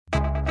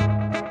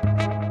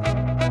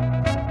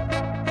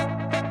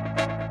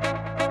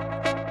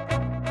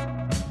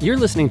You're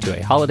listening to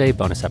a holiday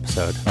bonus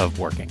episode of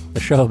Working,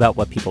 the show about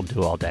what people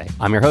do all day.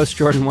 I'm your host,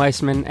 Jordan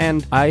Weissman,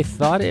 and I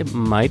thought it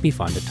might be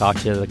fun to talk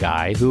to the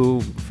guy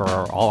who, for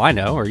all I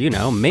know, or you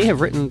know, may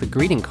have written the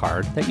greeting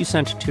card that you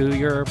sent to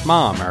your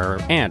mom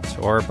or aunt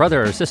or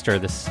brother or sister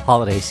this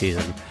holiday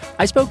season.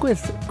 I spoke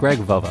with Greg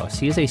Vovos.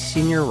 He is a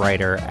senior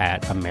writer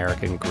at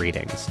American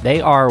Greetings. They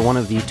are one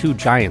of the two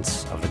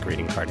giants of the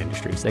greeting card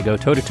industries. They go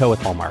toe-to-toe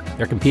with Hallmark.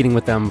 They're competing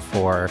with them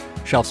for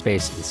shelf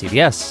space in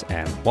CVS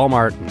and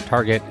Walmart and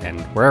Target and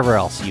wherever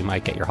else you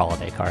might get your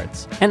holiday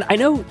cards. And I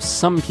know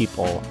some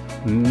people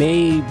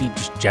may be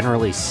just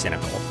generally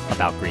cynical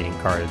about greeting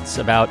cards,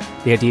 about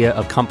the idea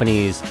of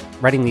companies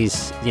writing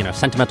these,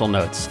 sentimental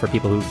notes for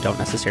people who don't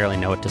necessarily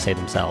know what to say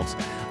themselves.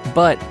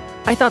 But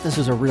I thought this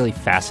was a really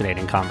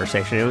fascinating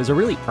conversation. It was a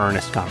really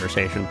earnest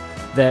conversation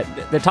that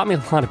taught me a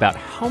lot about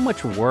how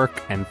much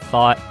work and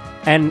thought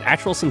and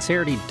actual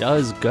sincerity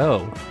does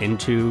go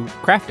into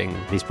crafting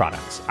these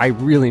products. I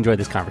really enjoyed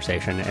this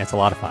conversation. It's a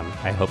lot of fun.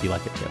 I hope you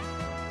like it too.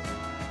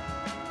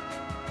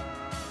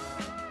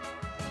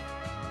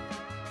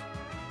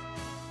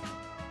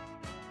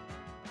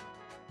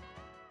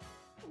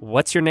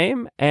 What's your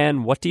name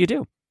and what do you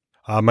do?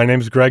 My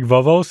name is Greg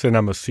Vovos, and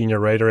I'm a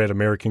senior writer at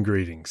American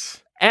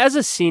Greetings. As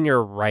a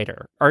senior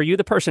writer, are you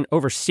the person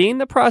overseeing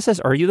the process,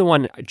 or are you the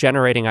one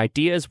generating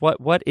ideas?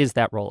 What is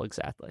that role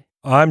exactly?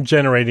 I'm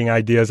generating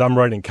ideas. I'm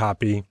writing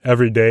copy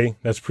every day.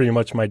 That's pretty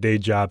much my day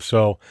job.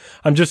 So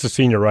I'm just a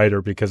senior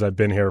writer because I've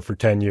been here for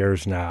 10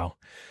 years now.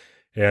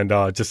 And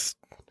just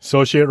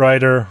associate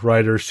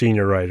writer,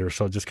 senior writer.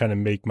 So just kind of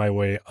make my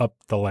way up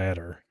the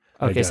ladder.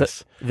 Okay, so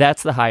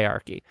that's the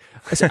hierarchy.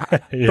 So,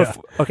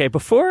 Yeah.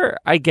 Before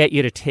I get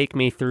you to take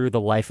me through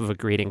the life of a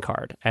greeting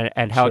card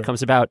and how Sure. it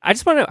comes about, I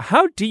just want to know,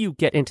 how do you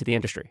get into the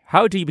industry?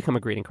 How do you become a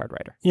greeting card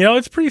writer?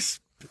 It's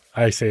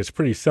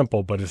pretty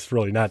simple, but it's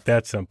really not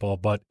that simple.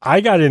 But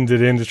I got into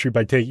the industry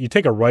by you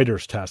take a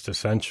writer's test,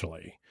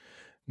 essentially.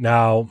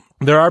 Now,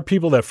 there are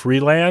people that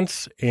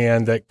freelance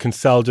and that can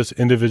sell just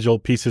individual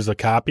pieces of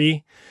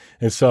copy.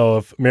 And so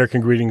if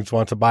American Greetings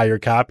wants to buy your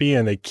copy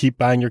and they keep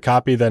buying your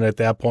copy, then at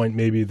that point,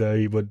 maybe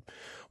they would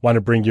want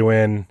to bring you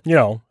in,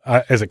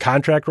 as a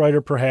contract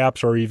writer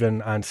perhaps, or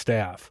even on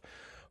staff.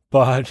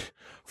 But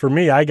for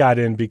me, I got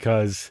in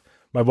because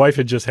my wife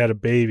had just had a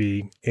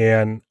baby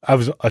and I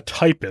was a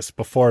typist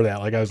before that.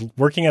 Like I was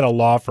working at a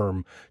law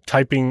firm,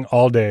 typing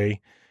all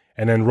day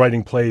and then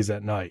writing plays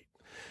at night.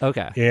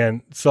 Okay.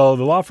 And so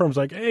the law firm's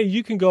like, hey,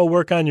 you can go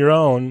work on your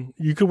own.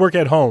 You could work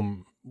at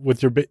home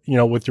with your,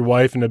 with your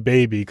wife and a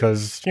baby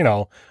because,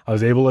 I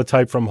was able to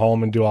type from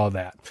home and do all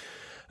that.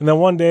 And then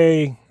one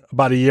day,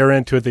 about a year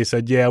into it, they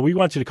said, yeah, we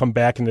want you to come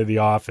back into the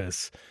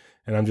office.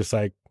 And I'm just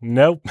like,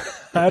 nope,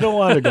 I don't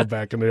want to go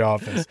back into the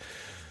office.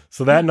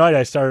 So that night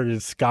I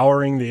started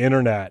scouring the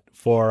internet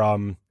for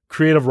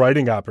creative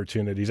writing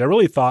opportunities. I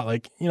really thought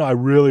I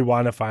really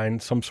want to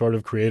find some sort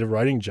of creative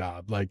writing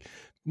job,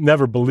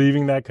 never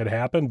believing that could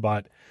happen.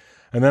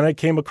 And then I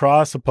came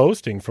across a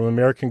posting from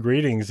American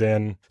Greetings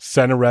and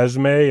sent a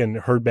resume and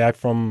heard back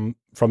from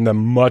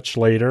them much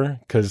later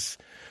because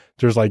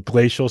there's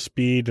glacial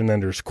speed and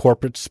then there's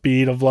corporate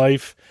speed of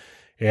life.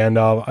 And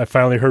I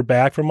finally heard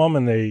back from them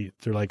and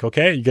they're like,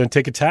 okay, you're going to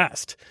take a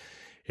test.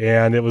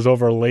 And it was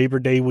over Labor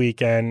Day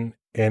weekend.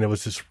 And it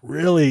was just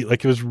really,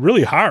 it was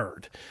really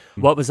hard.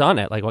 What was on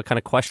it? What kind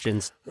of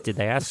questions did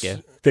they ask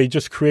you? They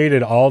just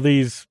created all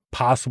these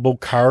possible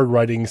card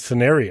writing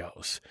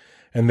scenarios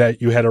and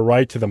that you had to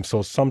write to them.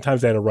 So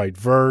sometimes they had to write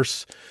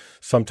verse.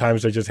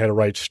 Sometimes they just had to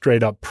write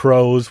straight up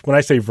prose. When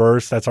I say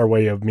verse, that's our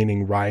way of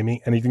meaning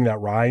rhyming, anything that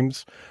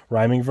rhymes,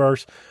 rhyming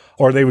verse.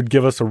 Or they would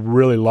give us a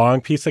really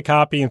long piece of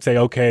copy and say,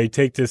 okay,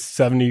 take this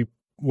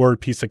 70-word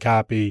piece of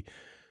copy,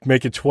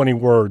 make it 20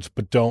 words,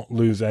 but don't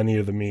lose any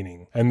of the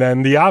meaning. And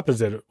then the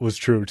opposite was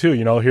true too.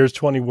 Here's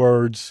 20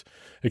 words,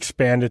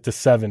 expand it to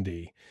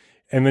 70.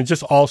 And then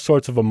just all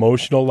sorts of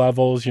emotional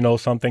levels,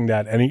 something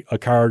that a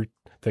card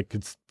that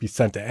could be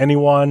sent to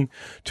anyone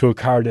to a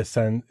card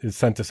that is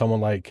sent to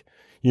someone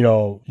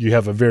you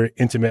have a very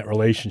intimate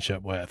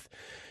relationship with.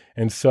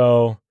 And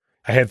so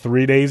I had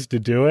 3 days to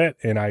do it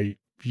and I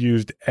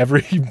used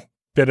every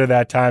bit of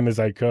that time as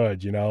I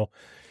could,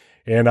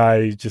 and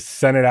I just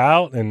sent it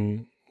out.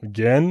 And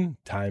again,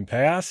 time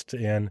passed.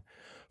 And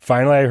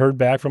finally I heard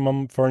back from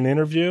them for an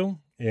interview.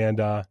 And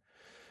it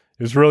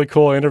was a really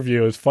cool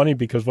interview. It was funny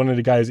because one of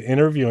the guys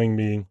interviewing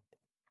me,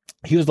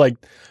 he was the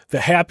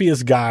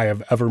happiest guy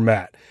I've ever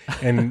met.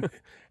 And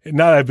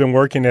now that I've been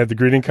working at the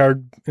greeting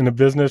card in the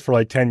business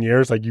for 10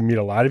 years, you meet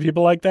a lot of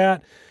people like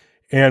that.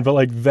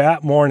 But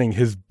that morning,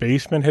 his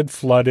basement had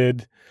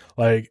flooded.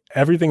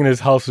 Everything in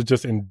his house was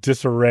just in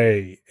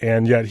disarray.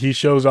 And yet he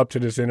shows up to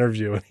this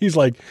interview and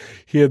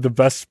he had the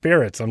best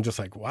spirits. I'm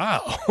just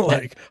wow,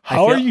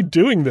 how are you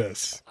doing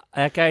this?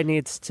 That guy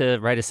needs to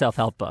write a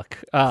self-help book.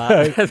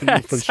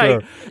 For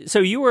sure. So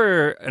you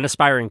were an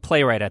aspiring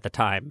playwright at the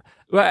time.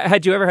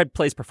 Had you ever had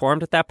plays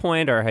performed at that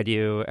point, or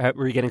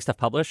were you getting stuff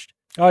published?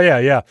 Oh, yeah,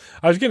 yeah.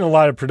 I was getting a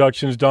lot of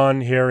productions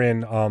done here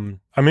in,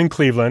 I'm in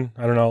Cleveland.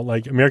 I don't know,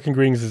 like American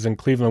Greetings is in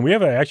Cleveland. We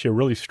have actually a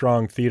really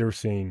strong theater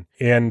scene.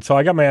 And so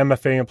I got my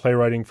MFA in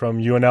playwriting from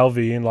UNLV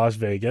in Las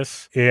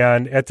Vegas.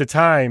 And at the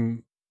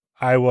time,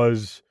 I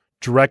was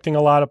directing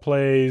a lot of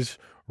plays,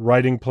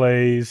 writing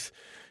plays,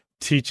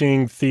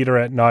 teaching theater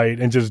at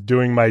night, and just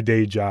doing my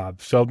day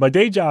job. So my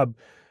day job,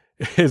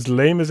 as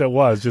lame as it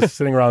was, just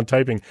sitting around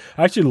typing,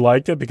 I actually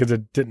liked it because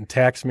it didn't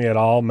tax me at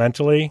all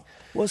mentally.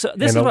 Well, so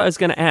this is what I was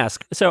going to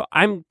ask. So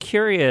I'm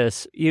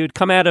curious, you'd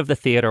come out of the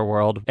theater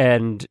world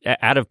and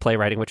out of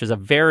playwriting, which is a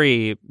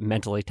very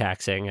mentally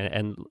taxing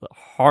and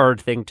hard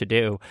thing to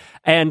do.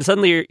 And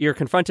suddenly you're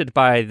confronted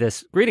by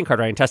this greeting card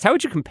writing test. How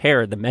would you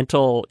compare the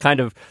mental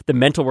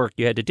work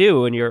you had to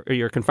do when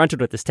you're confronted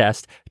with this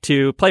test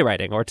to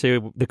playwriting or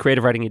to the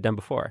creative writing you'd done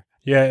before?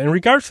 Yeah, in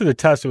regards to the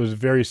test, it was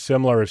very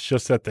similar. It's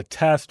just that the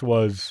test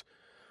was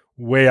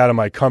way out of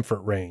my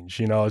comfort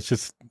range. It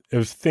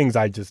was things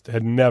I just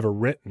had never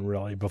written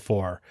really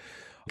before,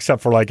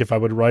 except for like if I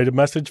would write a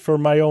message for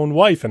my own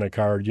wife in a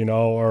card,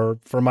 or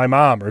for my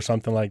mom or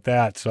something like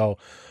that. So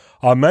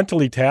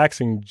mentally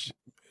taxing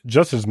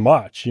just as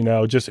much,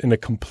 just in a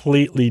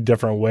completely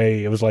different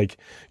way. It was like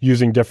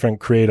using different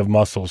creative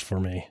muscles for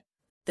me.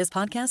 This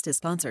podcast is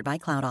sponsored by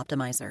Cloud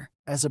Optimizer.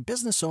 As a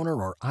business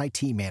owner or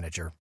IT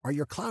manager, are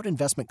your cloud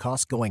investment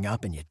costs going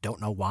up and you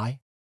don't know why?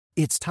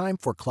 It's time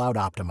for Cloud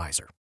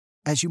Optimizer.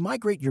 As you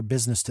migrate your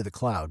business to the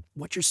cloud,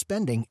 what you're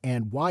spending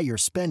and why you're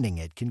spending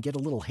it can get a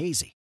little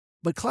hazy.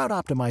 But Cloud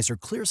Optimizer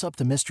clears up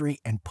the mystery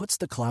and puts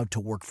the cloud to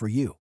work for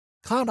you.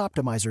 Cloud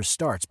Optimizer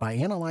starts by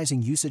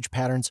analyzing usage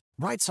patterns,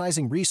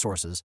 right-sizing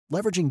resources,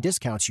 leveraging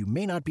discounts you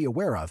may not be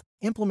aware of,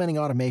 implementing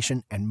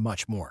automation, and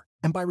much more.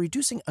 And by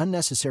reducing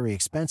unnecessary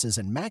expenses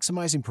and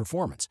maximizing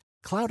performance,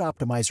 Cloud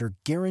Optimizer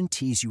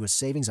guarantees you a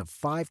savings of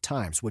 5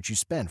 times what you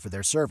spend for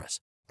their service.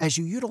 As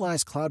you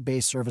utilize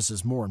cloud-based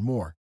services more and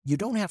more, you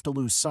don't have to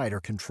lose sight or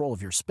control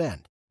of your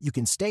spend. You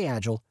can stay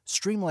agile,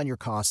 streamline your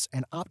costs,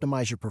 and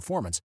optimize your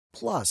performance,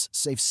 plus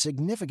save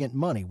significant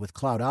money with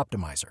Cloud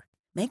Optimizer.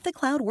 Make the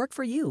cloud work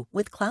for you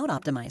with Cloud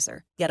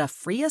Optimizer. Get a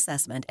free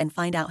assessment and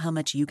find out how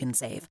much you can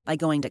save by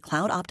going to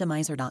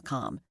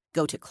cloudoptimizer.com.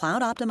 Go to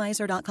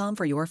cloudoptimizer.com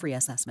for your free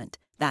assessment.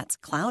 That's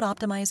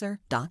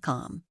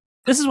cloudoptimizer.com.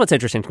 This is what's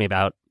interesting to me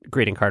about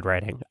greeting card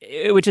writing,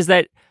 which is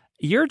that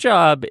your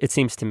job, it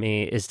seems to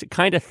me, is to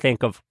kind of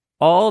think of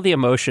all the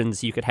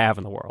emotions you could have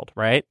in the world,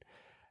 right?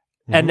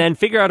 Mm-hmm. And then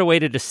figure out a way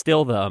to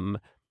distill them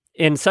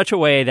in such a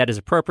way that is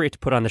appropriate to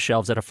put on the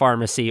shelves at a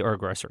pharmacy or a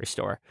grocery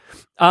store.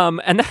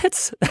 And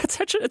that's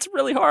actually, it's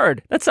really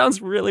hard. That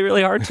sounds really,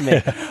 really hard to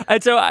me.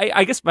 And so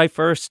I guess my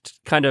first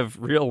kind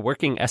of real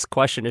working-esque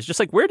question is just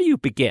like, where do you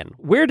begin?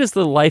 Where does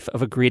the life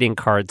of a greeting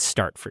card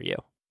start for you?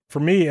 For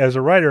me as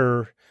a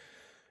writer,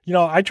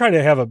 I try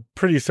to have a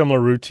pretty similar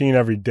routine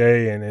every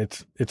day, and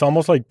it's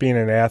almost like being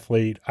an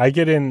athlete. I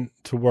get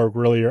into work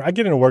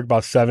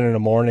about 7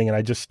 a.m, and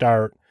I just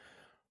start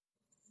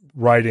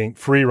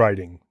free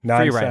writing,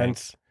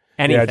 nonsense.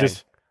 Anything. Yeah,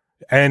 just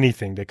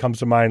anything that comes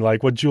to mind,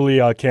 like what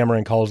Julia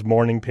Cameron calls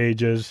morning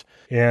pages.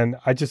 And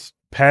I just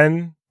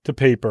pen to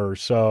paper.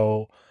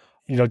 So,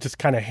 just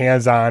kind of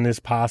hands-on as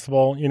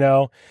possible,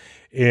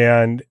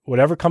 and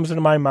whatever comes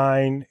into my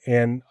mind.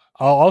 And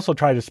I'll also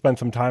try to spend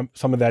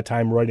some of that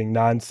time writing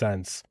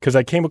nonsense, because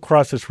I came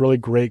across this really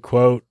great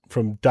quote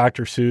from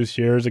Dr. Seuss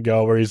years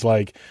ago where he's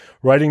like,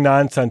 writing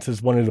nonsense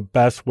is one of the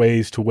best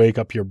ways to wake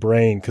up your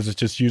brain because it's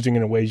just using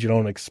it in ways you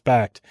don't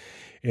expect.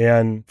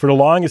 And for the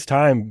longest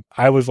time,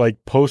 I was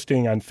like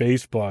posting on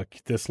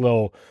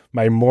Facebook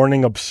my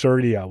morning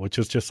absurdia, which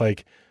is just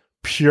like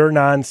pure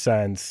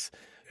nonsense.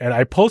 And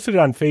I posted it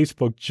on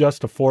Facebook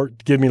just to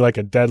give me like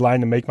a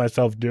deadline to make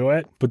myself do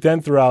it. But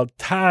then throughout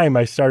time,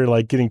 I started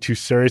like getting too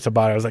serious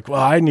about it. I was like,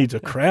 well, I need to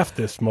craft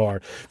this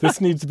more. This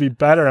needs to be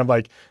better. I'm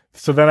like,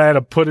 so then I had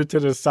to put it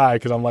to the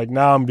side because I'm like,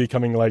 now I'm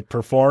becoming like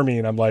performing,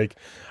 and I'm like,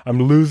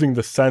 I'm losing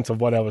the sense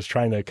of what I was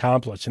trying to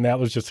accomplish. And that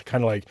was just to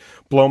kind of like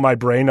blow my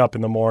brain up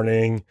in the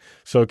morning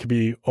so it could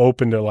be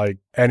open to like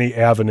any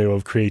avenue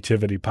of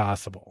creativity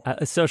possible.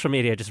 Social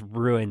media just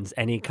ruins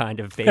any kind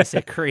of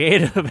basic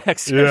creative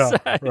exercise.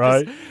 Yeah,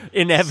 right.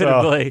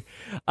 Inevitably.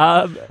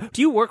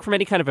 Do you work from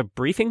any kind of a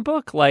briefing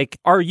book? Like,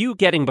 are you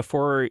getting,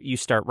 before you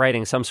start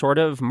writing, some sort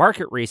of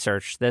market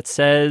research that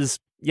says,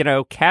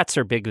 cats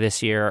are big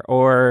this year,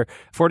 or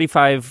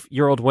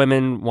 45-year-old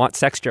women want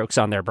sex jokes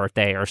on their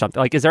birthday or something?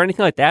 Like, is there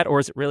anything like that? Or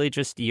is it really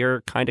just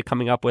you're kind of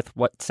coming up with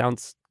what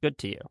sounds good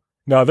to you?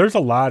 No, there's a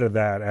lot of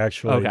that,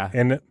 actually.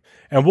 Okay.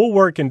 And we'll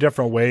work in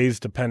different ways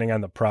depending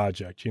on the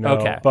project,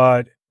 Okay.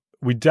 But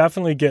we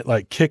definitely get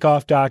like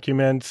kickoff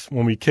documents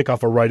when we kick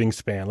off a writing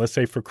span. Let's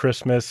say for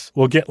Christmas,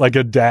 we'll get like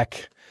a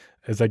deck,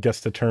 as I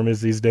guess the term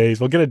is these days.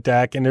 We'll get a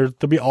deck, and there'll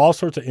be all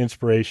sorts of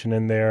inspiration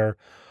in there.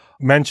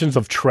 Mentions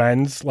of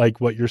trends,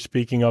 like what you're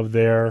speaking of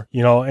there,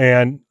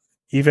 and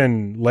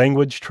even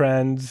language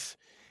trends.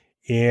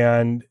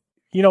 And,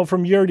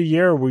 from year to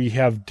year, we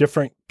have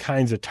different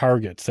kinds of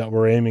targets that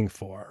we're aiming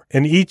for.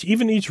 And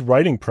even each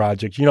writing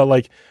project,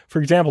 like,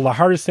 for example, the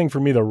hardest thing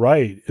for me to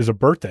write is a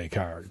birthday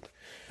card.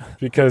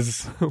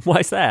 because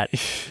Why's that?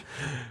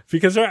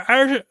 because there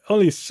are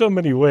only so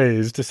many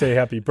ways to say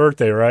happy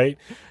birthday, right?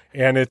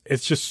 And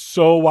it's just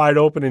so wide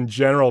open in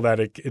general that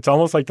it's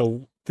almost like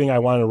the thing I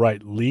want to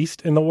write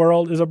least in the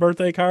world is a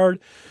birthday card.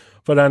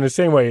 But on the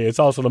same way, it's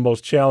also the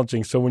most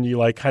challenging. So when you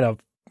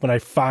when I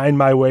find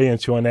my way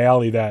into an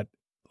alley that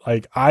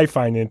like I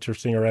find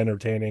interesting or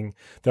entertaining,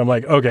 then I'm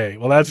like, okay,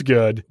 well, that's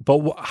good.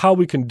 But how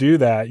we can do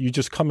that, you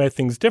just come at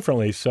things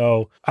differently.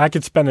 So I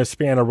could spend a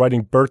span of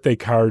writing birthday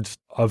cards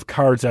of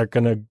cards that are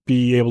going to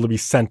be able to be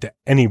sent to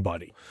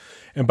anybody.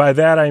 And by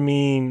that, I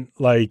mean,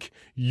 like,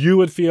 you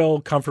would feel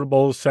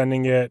comfortable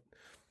sending it.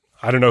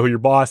 I don't know who your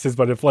boss is,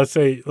 but if, let's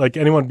say, like,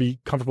 anyone be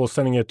comfortable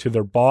sending it to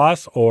their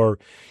boss or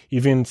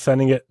even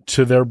sending it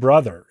to their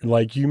brother.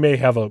 Like, you may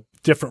have a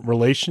different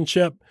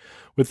relationship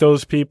with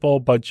those people,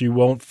 but you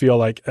won't feel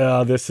like,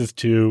 this is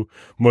too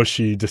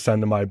mushy to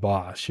send to my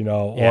boss, Yeah.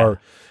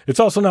 Or it's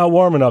also not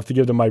warm enough to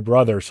give to my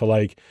brother. So,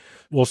 like,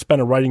 we'll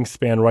spend a writing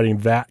span writing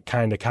that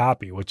kind of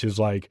copy, which is,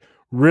 like,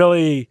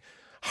 really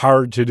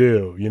hard to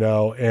do,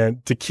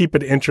 and to keep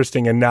it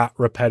interesting and not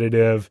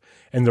repetitive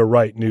and to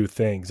write new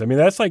things. I mean,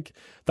 that's like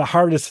the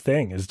hardest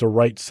thing is to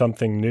write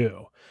something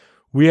new.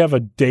 We have a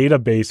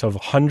database of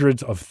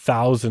hundreds of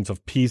thousands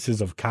of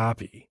pieces of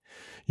copy,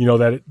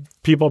 that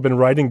people have been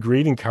writing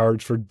greeting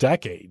cards for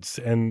decades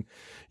and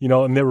they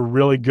were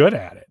really good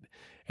at it.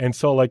 And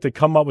so like to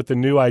come up with a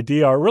new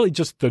idea or really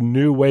just the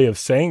new way of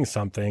saying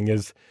something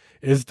is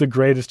the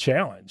greatest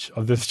challenge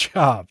of this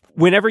job.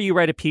 Whenever you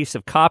write a piece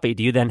of copy,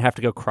 do you then have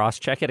to go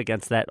cross-check it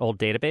against that old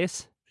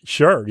database?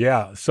 Sure,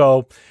 yeah.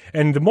 So,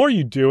 and the more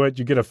you do it,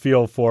 you get a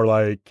feel for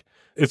like,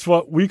 it's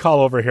what we call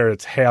over here,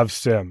 it's have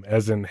sim,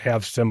 as in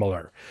have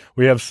similar.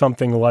 We have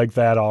something like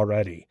that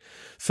already.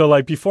 So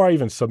like before I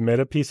even submit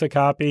a piece of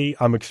copy,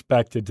 I'm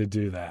expected to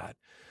do that.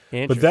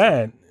 But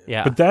then,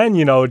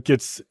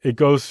 it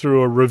goes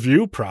through a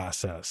review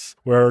process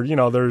where,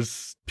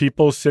 there's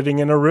people sitting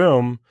in a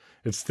room.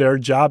 It's their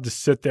job to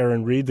sit there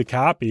and read the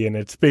copy, and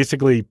it's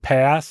basically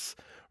pass,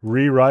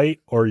 rewrite,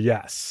 or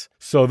yes.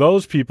 So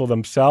those people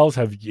themselves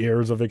have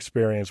years of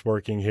experience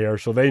working here,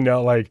 so they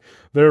know, like,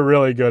 they're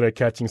really good at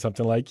catching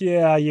something like,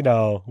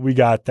 we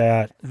got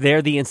that.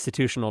 They're the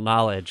institutional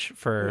knowledge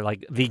for,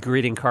 like, the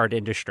greeting card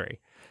industry.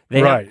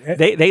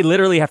 They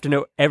literally have to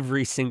know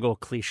every single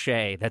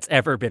cliche that's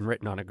ever been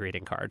written on a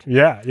greeting card.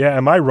 Yeah,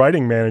 and my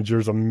writing manager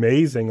is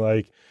amazing.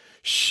 Like,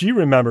 she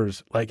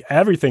remembers, like,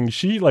 everything.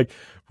 She, like,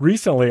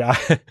 Recently,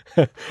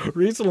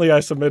 I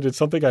submitted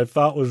something I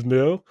thought was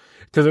new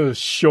because it was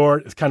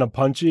short, it's kind of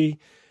punchy,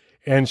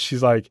 and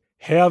she's like,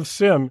 "Have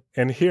sim,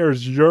 and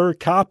here's your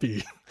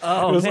copy."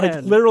 Oh, it was man.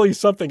 like literally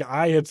something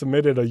I had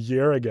submitted a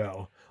year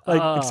ago,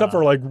 except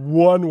for like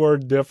one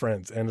word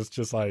difference, and it's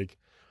just like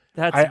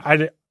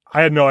I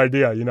had no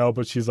idea,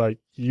 but she's like,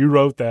 "You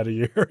wrote that a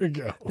year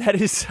ago." That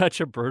is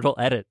such a brutal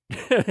edit.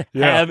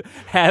 Yeah.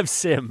 have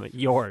sim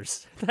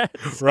yours.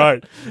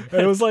 Right.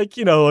 And it was like,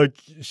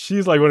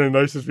 she's like one of the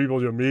nicest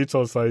people you'll meet.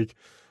 So it's like,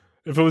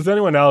 if it was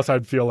anyone else,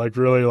 I'd feel like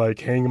really like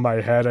hanging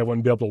my head. I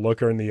wouldn't be able to look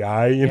her in the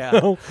eye, you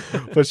know?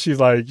 But she's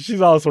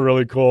also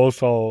really cool.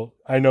 So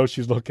I know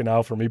she's looking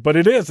out for me. But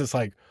it's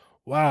like,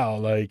 wow,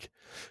 like,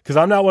 because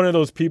I'm not one of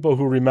those people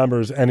who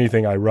remembers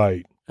anything I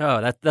write.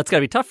 Oh, that's got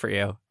to be tough for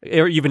you.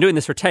 You've been doing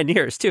this for 10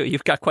 years, too.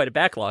 You've got quite a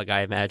backlog,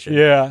 I imagine.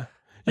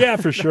 Yeah,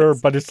 for sure.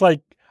 But it's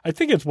like, I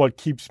think it's what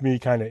keeps me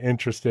kind of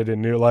interested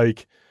in new,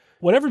 like,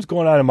 whatever's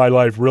going on in my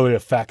life really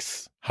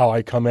affects how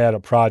I come at a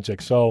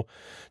project. So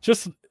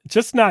just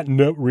not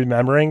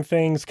remembering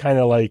things kind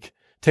of like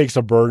takes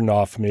a burden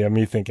off me of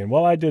me thinking,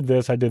 well, I did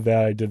this, I did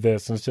that, I did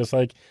this. And it's just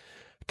like,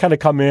 kind of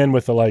come in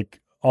with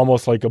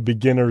almost like a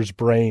beginner's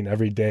brain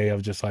every day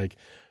of just like,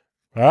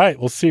 all right,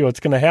 we'll see what's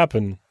going to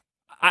happen.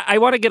 I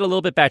want to get a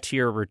little bit back to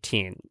your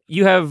routine.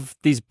 You have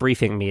these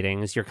briefing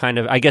meetings. You're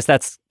I guess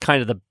that's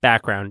kind of the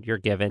background you're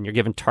given. You're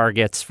given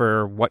targets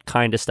for what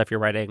kind of stuff you're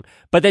writing.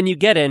 But then you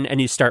get in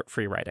and you start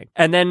free writing.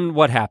 And then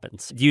what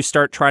happens? You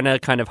start trying to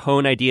kind of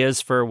hone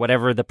ideas for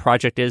whatever the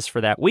project is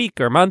for that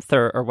week or month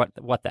or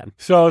what then?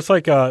 So it's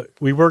like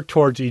we work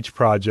towards each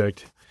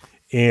project,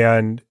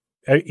 and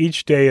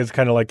each day is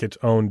kind of like its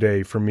own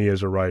day for me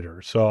as a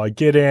writer. So I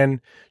get in,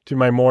 do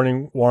my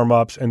morning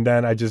warm-ups, and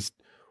then I just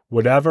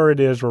whatever it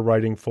is we're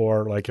writing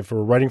for, like if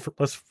we're writing for,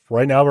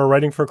 right now we're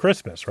writing for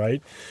Christmas, right?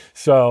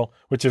 So,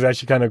 which is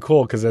actually kind of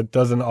cool because it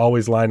doesn't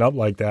always line up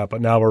like that,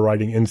 but now we're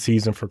writing in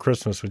season for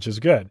Christmas, which is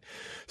good.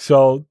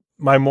 So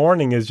my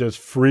morning is just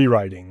free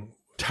writing,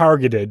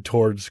 targeted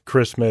towards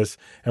Christmas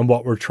and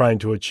what we're trying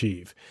to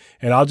achieve.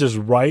 And I'll just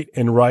write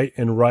and write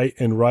and write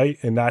and write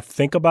and not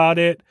think about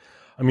it.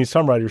 I mean,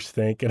 some writers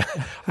think, and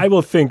I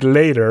will think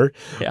later,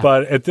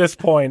 but at this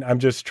point, I'm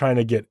just trying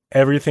to get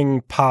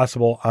everything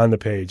possible on the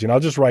page. And I'll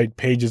just write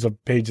pages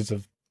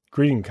of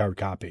greeting card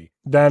copy.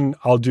 Then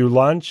I'll do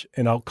lunch,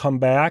 and I'll come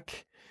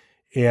back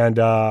and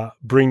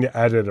bring the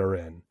editor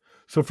in.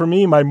 So for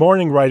me, my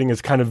morning writing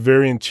is kind of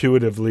very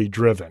intuitively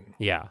driven.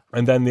 Yeah.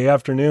 And then the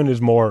afternoon is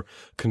more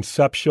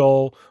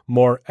conceptual,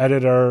 more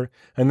editor.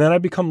 And then I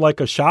become like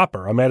a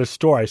shopper. I'm at a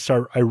store.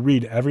 I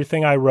read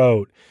everything I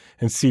wrote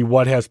and see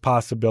what has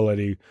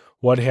possibility,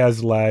 what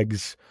has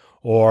legs,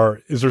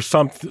 or is there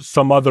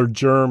some other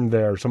germ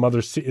there?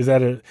 Is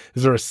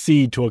there a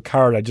seed to a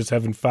card I just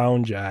haven't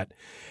found yet?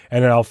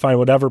 And then I'll find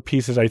whatever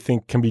pieces I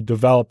think can be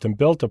developed and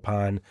built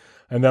upon.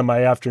 And then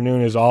my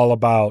afternoon is all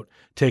about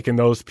taking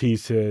those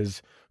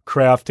pieces,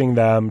 crafting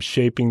them,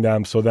 shaping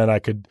them, so then I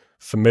could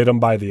submit them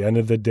by the end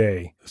of the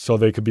day so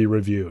they could be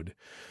reviewed.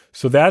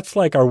 So that's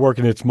like our work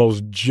in its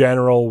most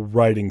general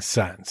writing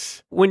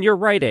sense. When you're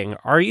writing,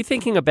 are you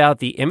thinking about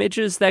the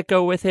images that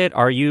go with it?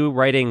 Are you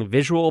writing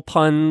visual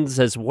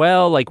puns as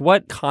well? Like,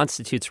 what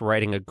constitutes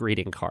writing a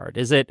greeting card?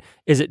 Is it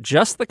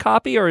just the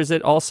copy, or is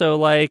it also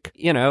like,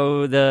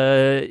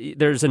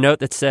 there's a note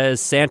that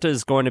says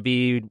Santa's going to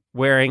be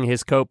wearing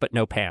his coat but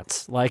no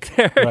pants, like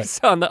there's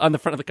right on the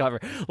front of the cover.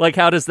 Like,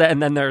 how does that?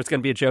 And then there's going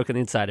to be a joke on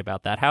the inside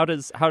about that. How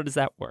does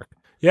that work?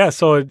 Yeah,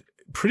 so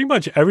pretty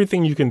much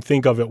everything you can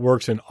think of, it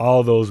works in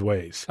all those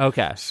ways.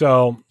 Okay.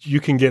 So you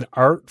can get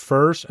art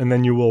first, and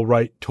then you will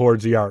write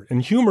towards the art. And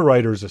humor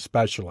writers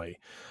especially.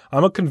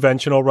 I'm a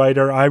conventional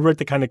writer. I write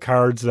the kind of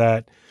cards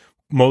that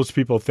most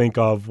people think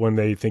of when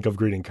they think of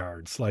greeting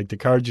cards, like the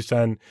cards you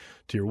send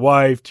to your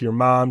wife, to your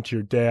mom, to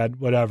your dad,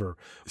 whatever.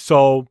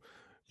 So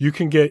you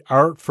can get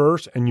art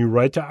first and you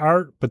write to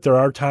art, but there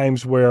are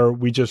times where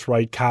we just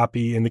write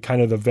copy in the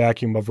kind of the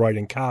vacuum of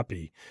writing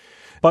copy.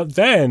 But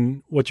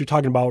then what you're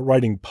talking about,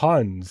 writing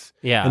puns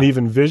and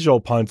even visual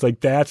puns,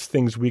 like that's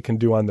things we can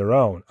do on our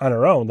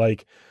own.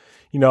 Like,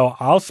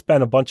 I'll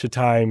spend a bunch of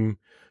time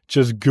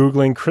just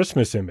Googling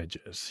Christmas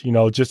images,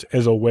 just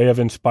as a way of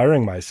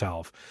inspiring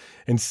myself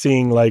and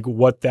seeing like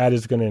what that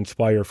is going to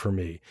inspire for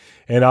me.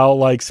 And I'll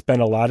like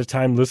spend a lot of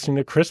time listening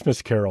to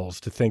Christmas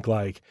carols to think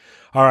like,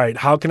 all right,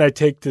 how can I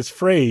take this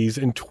phrase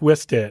and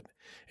twist it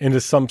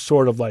into some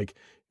sort of like,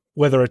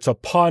 whether it's a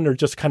pun or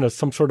just kind of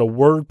some sort of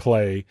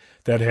wordplay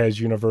that has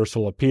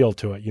universal appeal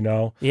to it,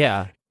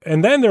 Yeah.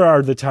 And then there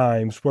are the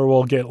times where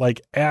we'll get like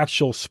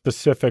actual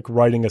specific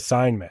writing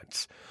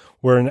assignments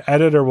where an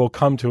editor will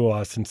come to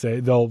us and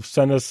say,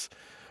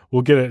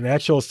 we'll get an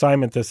actual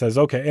assignment that says,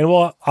 okay, and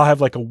I'll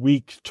have like a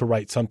week to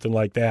write something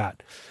like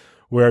that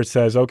where it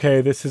says,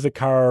 okay, this is a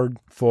card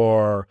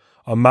for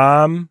a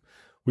mom.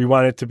 We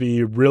want it to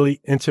be a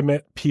really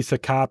intimate piece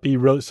of copy.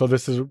 So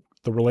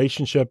the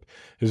relationship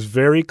is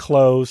very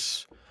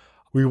close.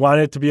 We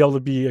want it to be able to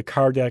be a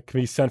card that can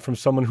be sent from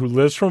someone who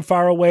lives from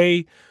far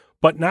away,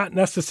 but not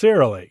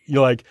necessarily.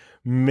 You're like,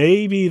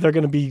 maybe they're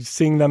going to be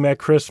seeing them at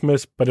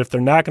Christmas, but if they're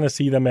not going to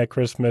see them at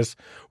Christmas,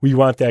 we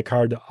want that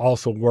card to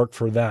also work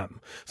for them.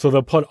 So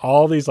they'll put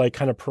all these like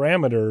kind of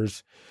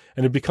parameters,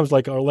 and it becomes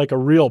like a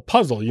real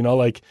puzzle,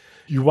 like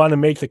you want to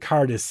make the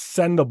card as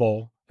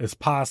sendable as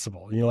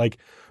possible. Like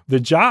the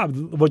job,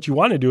 what you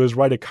want to do is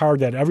write a card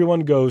that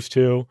everyone goes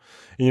to.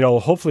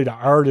 Hopefully the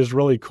art is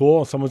really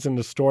cool. Someone's in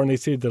the store and they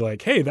see it, they're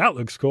like, hey, that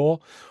looks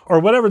cool. Or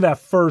whatever that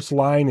first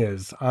line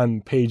is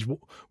on page,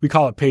 we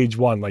call it page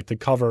 1, like the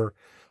cover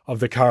of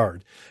the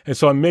card. And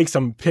so it makes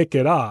them pick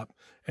it up.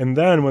 And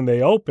then when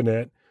they open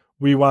it,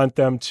 we want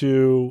them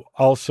to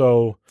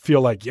also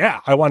feel like,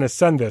 yeah, I want to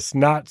send this,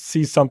 not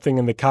see something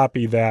in the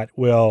copy that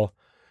will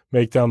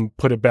make them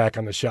put it back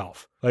on the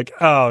shelf. Like,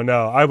 oh,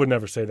 no, I would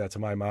never say that to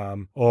my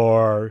mom.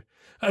 Or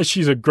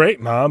she's a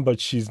great mom, but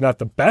she's not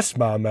the best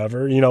mom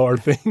ever, or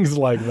things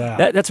like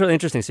that. That's really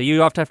interesting. So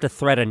you often have to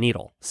thread a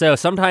needle. So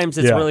sometimes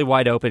it's really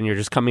wide open. You're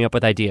just coming up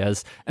with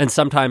ideas. And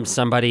sometimes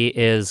somebody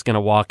is going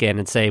to walk in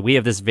and say, we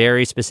have this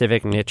very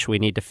specific niche we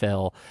need to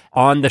fill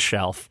on the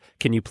shelf.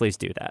 Can you please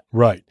do that?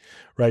 Right.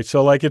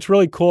 So like, it's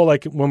really cool.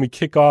 Like when we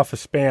kick off a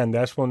span,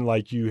 that's when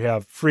like you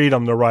have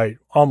freedom to write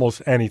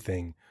almost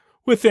anything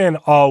within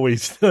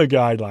always the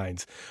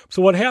guidelines.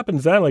 So what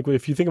happens then, like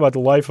if you think about the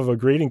life of a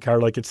greeting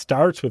card, like it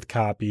starts with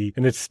copy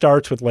and it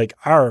starts with like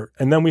art.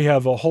 And then we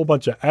have a whole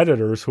bunch of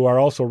editors who are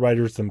also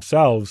writers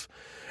themselves.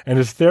 And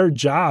it's their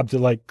job to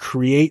like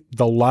create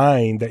the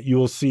line that you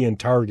will see in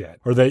Target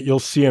or that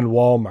you'll see in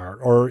Walmart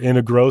or in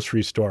a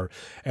grocery store.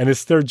 And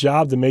it's their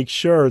job to make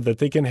sure that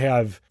they can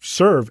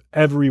serve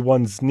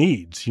everyone's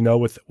needs,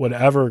 with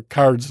whatever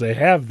cards they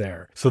have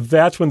there. So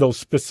that's when those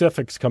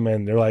specifics come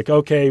in. They're like,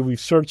 okay, we've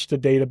searched the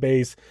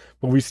database,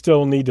 but we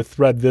still need to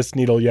thread this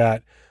needle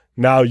yet.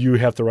 Now you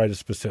have to write a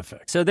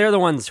specific. So they're the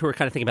ones who are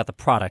kind of thinking about the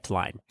product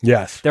line.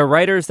 Yes. They're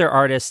writers, they're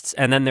artists,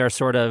 and then they're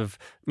sort of,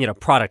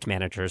 product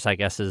managers, I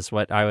guess is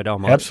what I would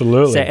almost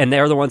Absolutely. say. And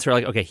they're the ones who are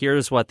like, okay,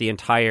 here's what the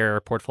entire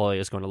portfolio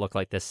is going to look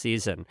like this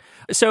season.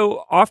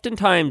 So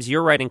oftentimes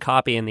you're writing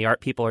copy and the art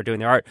people are doing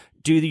their art.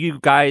 Do you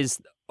guys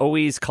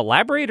always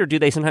collaborate, or do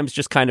they sometimes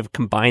just kind of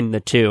combine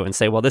the two and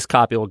say, well, this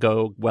copy will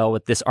go well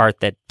with this art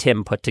that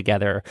Tim put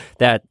together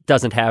that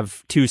doesn't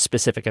have too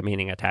specific a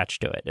meaning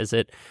attached to it? Is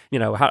it,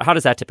 how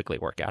does that typically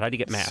work out? How do you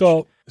get matched?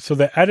 So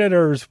the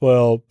editors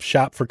will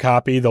shop for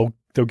copy. They'll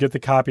they'll get the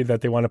copy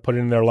that they want to put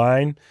in their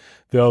line.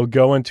 They'll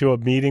go into a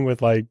meeting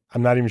with I'm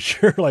not even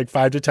sure,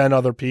 5 to 10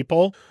 other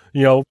people,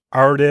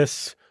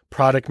 artists,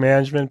 product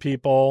management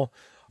people.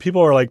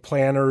 People are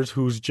planners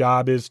whose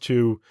job is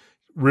to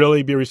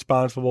really be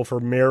responsible for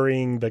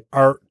marrying the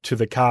art to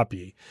the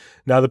copy.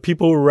 Now, the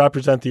people who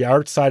represent the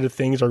art side of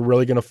things are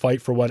really going to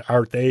fight for what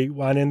art they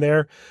want in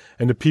there.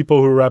 And the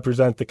people who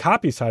represent the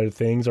copy side of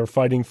things are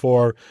fighting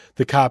for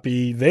the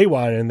copy they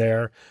want in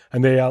there.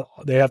 And they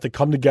have to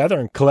come together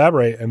and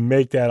collaborate and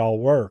make that all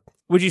work.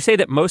 Would you say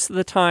that most of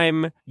the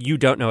time you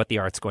don't know what the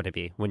art's going to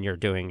be when you're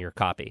doing your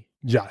copy?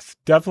 Yes,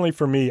 definitely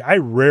for me. I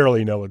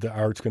rarely know what the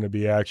art's going to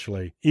be,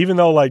 actually. Even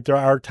though there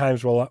are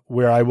times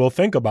where I will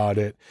think about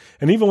it.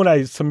 And even when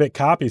I submit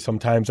copy,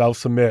 sometimes I'll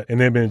submit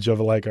an image of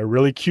a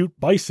really cute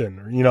bison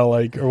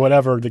or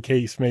whatever the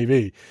case may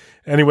be.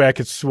 Anyway, I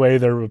could sway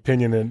their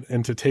opinion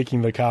into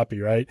taking the copy,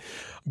 right?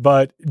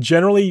 But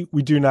generally,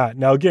 we do not.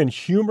 Now, again,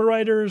 humor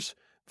writers,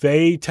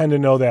 they tend to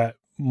know that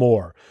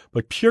more.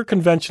 But pure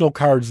conventional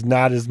cards,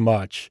 not as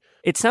much.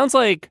 It sounds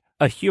like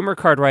a humor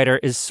card writer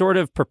is sort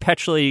of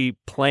perpetually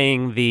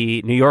playing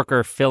the New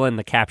Yorker fill in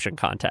the caption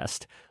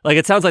contest.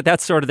 It sounds like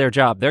that's sort of their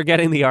job. They're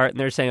getting the art and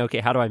they're saying, okay,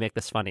 how do I make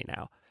this funny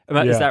now?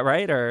 Is that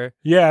right? Or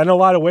yeah, in a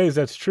lot of ways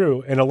that's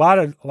true. And a lot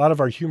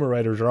of our humor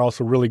writers are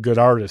also really good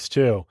artists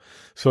too.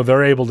 So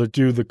they're able to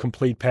do the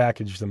complete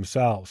package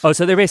themselves. Oh,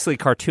 so they're basically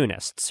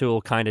cartoonists who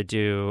will kind of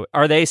do,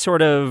 are they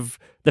sort of,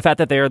 the fact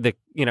that they're the,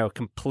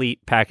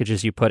 complete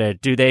packages you put in,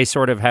 do they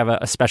sort of have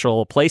a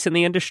special place in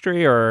the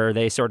industry, or are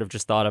they sort of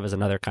just thought of as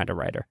another kind of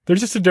writer? They're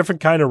just a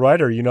different kind of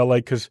writer,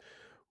 because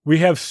we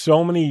have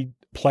so many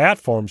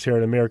platforms here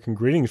at American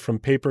Greetings, from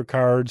paper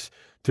cards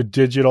to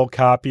digital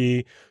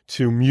copy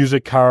to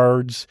music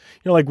cards.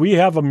 We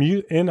have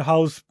a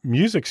in-house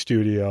music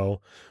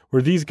studio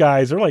where these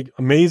guys are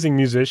amazing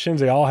musicians.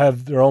 They all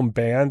have their own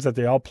bands that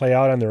they all play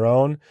out on their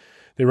own.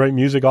 They write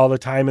music all the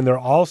time, and they're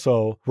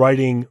also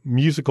writing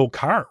musical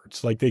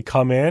cards. They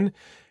come in,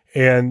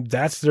 and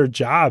that's their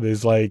job,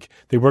 is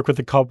they work with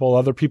a couple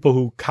other people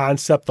who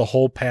concept the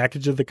whole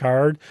package of the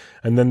card,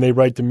 and then they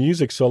write the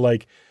music. So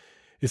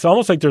it's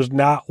almost like there's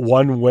not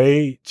one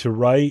way to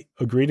write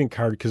a greeting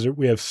card, because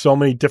we have so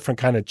many different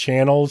kind of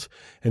channels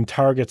and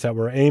targets that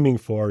we're aiming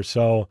for.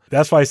 So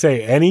that's why I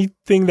say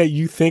anything that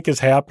you think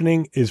is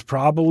happening is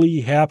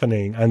probably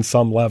happening on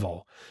some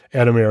level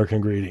at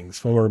American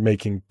Greetings when we're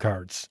making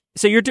cards.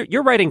 So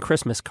you're writing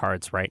Christmas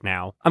cards right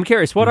now. I'm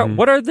curious, what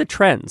are the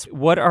trends?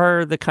 What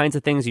are the kinds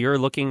of things you're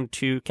looking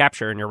to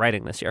capture in your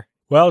writing this year?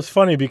 Well, it's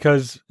funny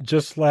because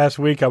just last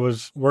week I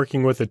was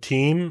working with a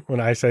team. When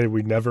I say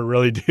we never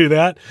really do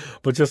that,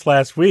 but just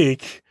last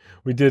week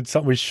we did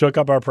something. We shook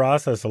up our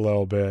process a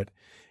little bit,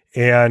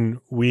 and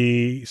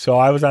so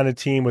I was on a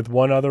team with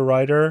one other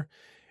writer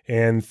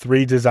and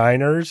 3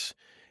 designers,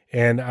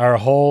 and our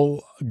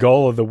whole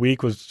goal of the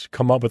week was to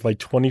come up with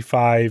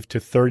 25 to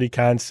 30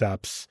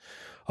 concepts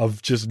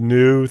of just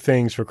new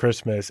things for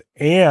Christmas.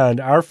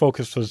 And our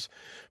focus was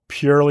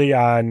purely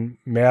on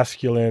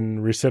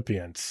masculine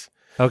recipients.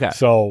 Okay.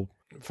 So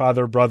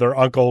father, brother,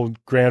 uncle,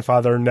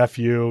 grandfather,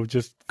 nephew,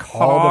 just cards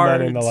all the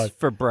men in the life.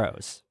 For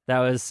bros. That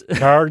was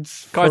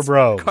cards for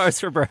bros. Cards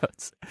for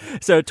bros.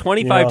 So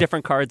 25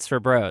 different cards for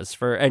bros.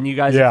 And you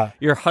guys,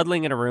 you're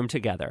huddling in a room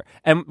together.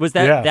 And was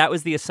that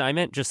was the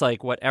assignment? Just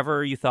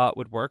whatever you thought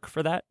would work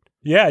for that?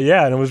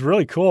 Yeah. And it was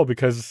really cool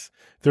because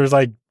there's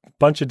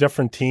bunch of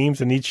different teams,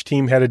 and each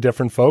team had a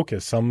different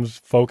focus. Some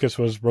focus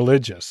was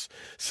religious,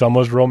 some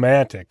was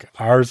romantic,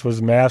 ours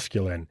was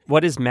masculine.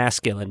 What does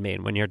masculine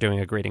mean when you're doing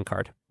a greeting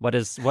card? What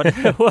makes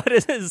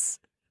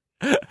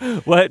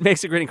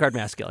a greeting card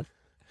masculine?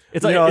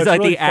 It's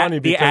the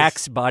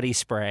Axe body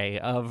spray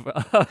of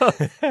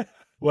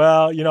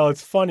Well,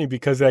 it's funny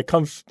because I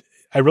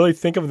really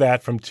think of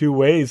that from 2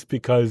 ways,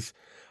 because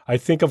I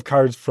think of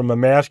cards from a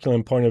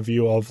masculine point of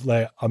view of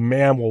a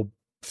man will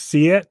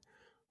see it,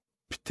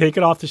 take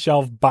it off the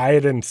shelf, buy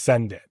it, and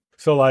send it.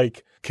 So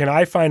can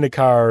I find a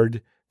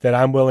card that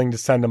I'm willing to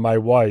send to my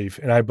wife,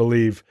 and I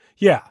believe,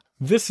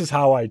 this is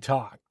how I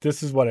talk.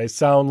 This is what I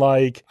sound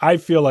like. I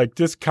feel like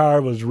this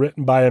card was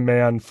written by a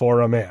man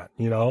for a man,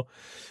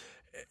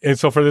 And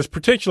so for this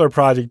particular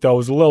project, though, it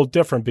was a little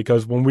different,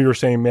 because when we were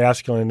saying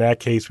masculine in that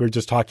case, we were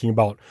just talking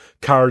about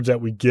cards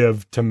that we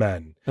give to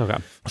men. Okay.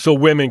 So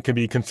women can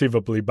be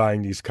conceivably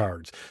buying these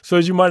cards. So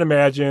as you might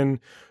imagine,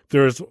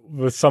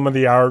 with some of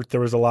the art,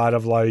 there was a lot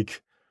of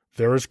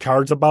there was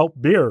cards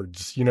about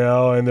beards,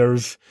 and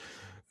there's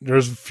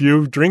a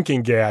few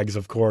drinking gags,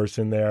 of course,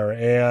 in there.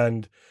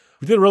 And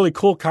we did a really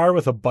cool card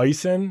with a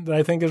bison that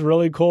I think is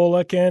really cool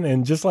looking,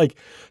 and just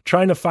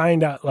trying to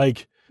find out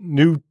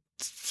new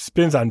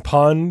spins on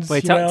puns.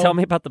 Wait, tell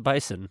me about the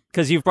bison,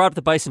 because you've brought up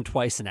the bison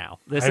twice now.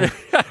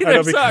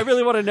 I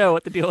really want to know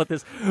what the deal with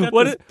this.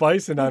 What is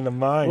bison on the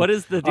mind? What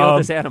is the deal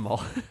with this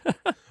animal?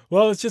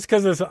 Well, it's just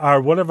because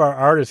one of our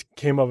artists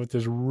came up with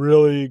this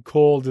really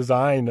cool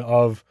design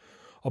of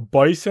a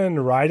bison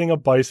riding a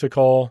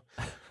bicycle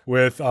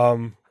with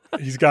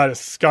he's got a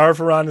scarf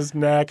around his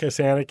neck, a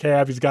Santa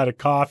cap. He's got a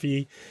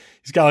coffee.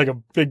 he's got like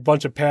a big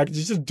bunch of packages.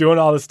 He's just doing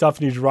all this stuff,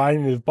 and he's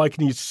riding his bike,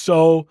 and he's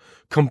so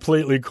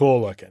completely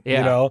cool looking, you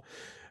know?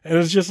 And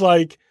it's just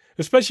like,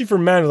 especially for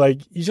men,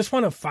 like you just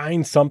want to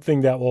find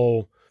something that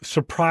will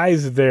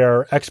surprise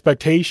their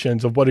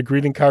expectations of what a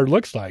greeting card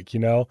looks like, you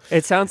know?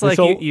 It sounds like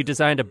you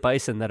designed a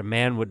bison that a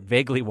man would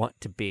vaguely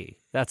want to be.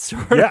 That's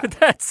sort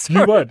of,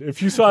 you would.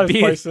 If you saw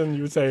this bison,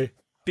 you would say,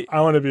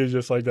 I want to be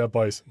just like that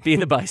bison. Be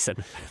the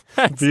bison.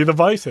 Be the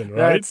bison,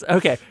 right?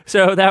 Okay.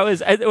 So that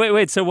was,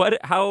 wait. So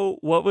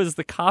what was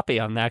the copy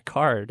on that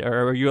card?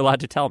 Or are you allowed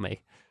to tell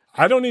me?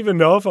 I don't even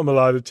know if I'm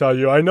allowed to tell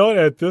you. I know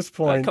at this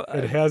point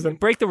it hasn't.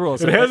 Break the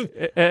rules. It hasn't.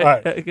 All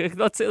right.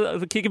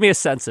 Can you give me a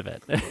sense of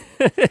it?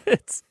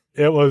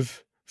 It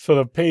was sort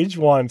of page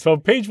one. So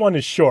page one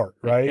is short,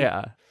 right?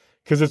 Yeah.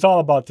 Because it's all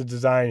about the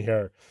design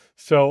here.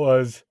 So it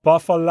was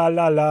Buffalo la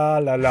la la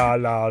la la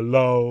la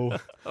low.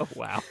 Oh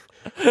wow.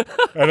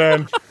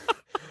 And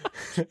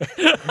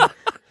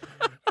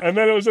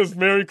then it was just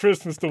Merry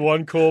Christmas to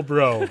one cool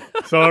bro.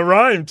 So it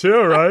rhymed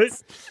too, right?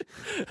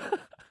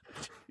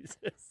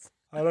 Jesus.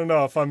 I don't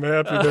know if I'm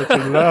happy that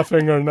you're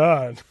laughing or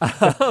not.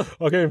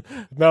 Okay,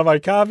 now my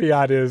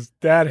caveat is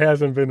that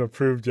hasn't been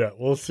approved yet.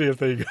 We'll see if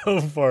they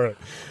go for it.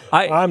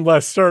 I'm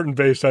less certain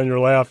based on your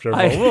laughter,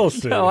 but we'll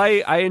see. No,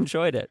 I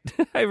enjoyed it.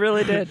 I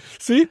really did.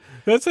 See,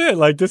 that's it.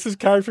 Like, this is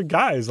Card for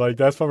Guys. Like,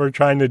 that's what we're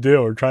trying to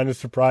do. We're trying to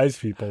surprise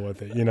people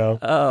with it, you know?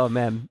 Oh,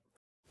 man.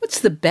 What's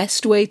the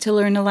best way to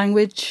learn a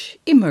language?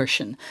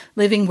 Immersion,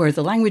 living where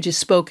the language is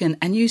spoken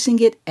and using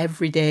it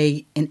every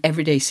day in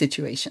everyday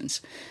situations.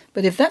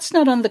 But if that's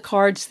not on the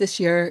cards this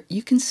year,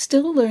 you can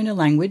still learn a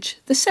language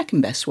the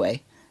second best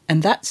way,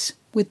 and that's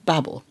with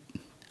Babbel.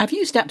 I've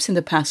used apps in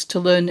the past to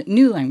learn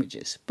new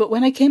languages, but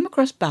when I came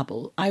across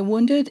Babbel, I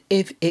wondered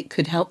if it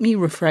could help me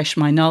refresh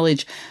my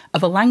knowledge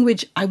of a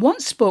language I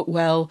once spoke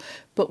well,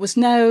 but was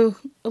now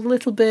a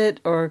little bit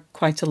or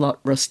quite a lot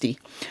rusty.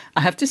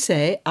 I have to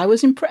say, I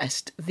was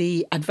impressed.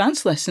 The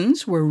advanced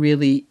lessons were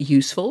really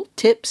useful,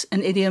 tips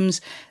and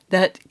idioms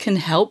that can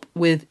help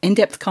with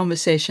in-depth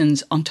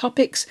conversations on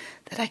topics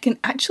that I can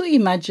actually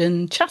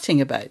imagine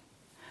chatting about.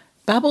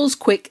 Babbel's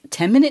quick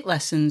 10-minute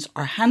lessons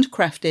are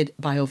handcrafted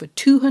by over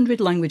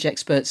 200 language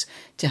experts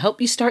to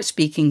help you start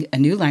speaking a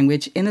new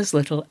language in as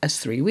little as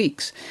 3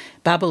 weeks.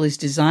 Babbel is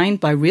designed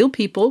by real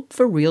people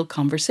for real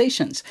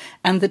conversations,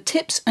 and the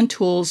tips and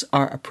tools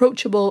are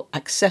approachable,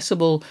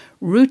 accessible,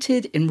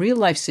 rooted in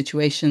real-life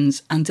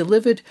situations, and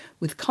delivered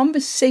with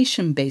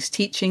conversation-based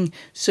teaching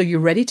so you're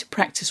ready to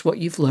practice what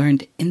you've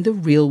learned in the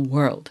real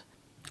world.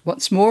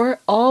 What's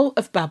more, all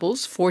of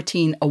Babbel's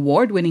 14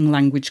 award-winning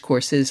language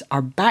courses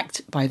are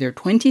backed by their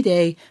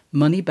 20-day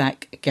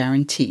money-back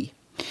guarantee.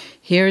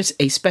 Here's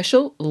a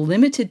special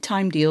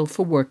limited-time deal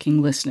for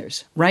working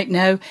listeners. Right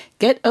now,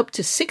 get up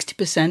to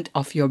 60%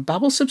 off your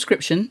Babbel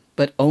subscription,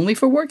 but only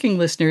for working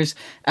listeners,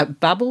 at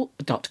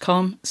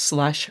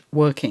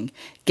babbel.com/working.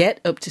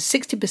 Get up to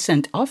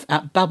 60% off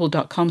at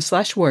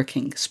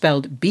babbel.com/working,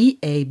 spelled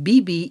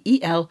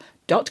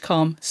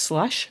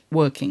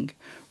BABBEL.com/working.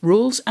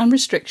 Rules and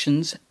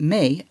restrictions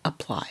may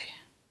apply.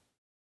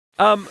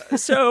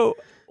 So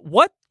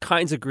what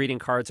kinds of greeting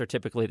cards are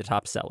typically the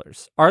top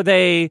sellers? Are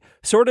they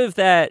sort of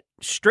that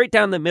straight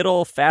down the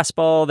middle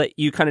fastball that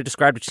you kind of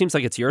described, which seems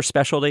like it's your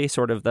specialty,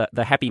 sort of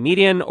the happy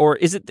median? Or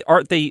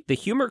are they the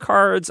humor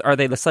cards? Are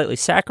they the slightly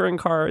saccharine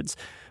cards?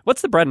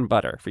 What's the bread and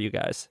butter for you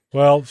guys?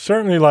 Well,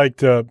 certainly like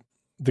the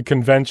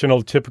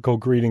conventional, typical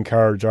greeting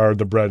cards are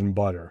the bread and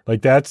butter.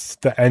 Like that's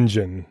the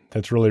engine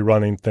that's really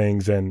running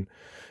things and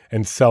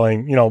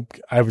selling, you know,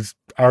 I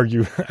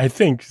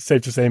think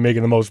safe to say,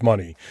 making the most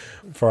money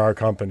for our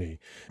company.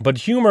 But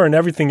humor and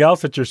everything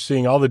else that you're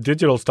seeing, all the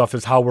digital stuff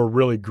is how we're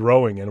really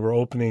growing and we're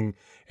opening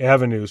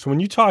avenues. So when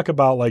you talk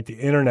about like the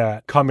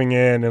internet coming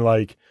in and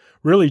like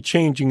really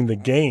changing the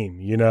game,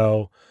 you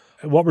know,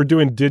 what we're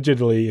doing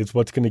digitally is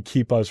what's going to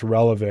keep us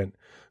relevant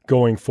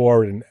going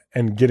forward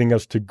and getting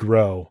us to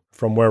grow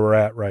from where we're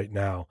at right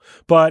now.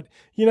 But,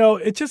 you know,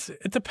 it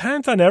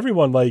depends on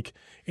everyone, like,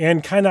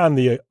 and kind of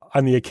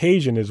on the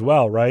occasion as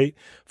well, right?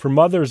 For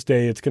Mother's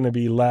Day, it's going to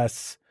be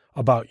less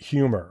about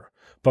humor.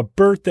 But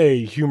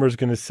birthday humor is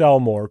going to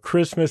sell more.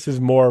 Christmas is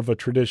more of a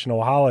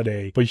traditional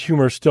holiday, but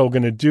humor's still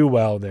going to do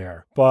well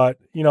there. But,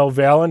 you know,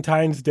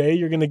 Valentine's Day,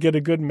 you're going to get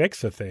a good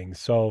mix of things.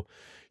 So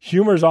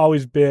humor's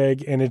always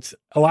big. And it's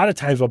a lot of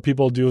times what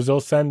people do is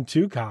they'll send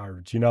 2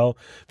 cards, you know.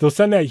 They'll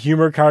send that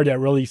humor card that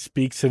really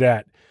speaks to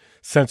that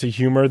sense of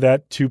humor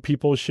that 2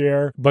 people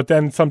share. But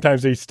then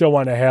sometimes they still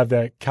want to have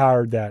that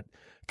card that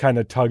kind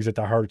of tugs at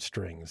the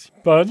heartstrings.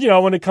 But, you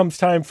know, when it comes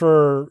time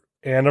for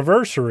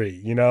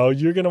anniversary, you know,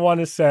 you're going to want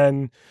to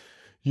send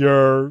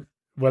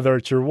whether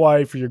it's your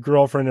wife or your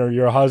girlfriend or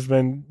your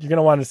husband, you're going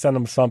to want to send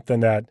them something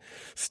that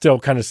still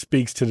kind of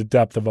speaks to the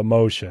depth of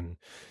emotion.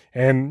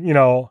 And, you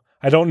know,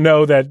 I don't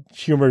know that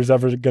humor is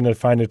ever going to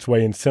find its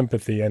way in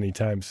sympathy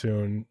anytime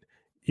soon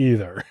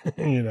either.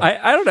 You know?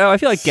 I don't know. I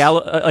feel like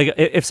like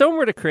if someone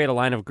were to create a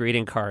line of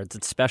greeting cards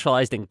that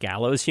specialized in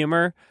gallows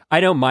humor, I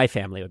know my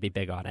family would be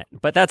big on it.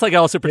 But that's like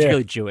also a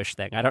particularly Jewish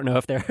thing. I don't know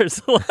if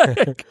there's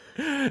like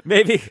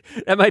maybe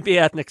that might be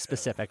ethnic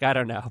specific. I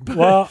don't know. But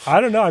Well,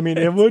 I don't know. I mean,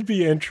 it would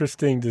be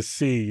interesting to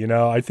see. You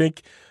know, I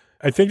think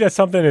that's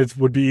something that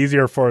would be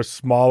easier for a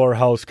smaller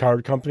house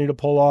card company to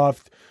pull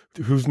off,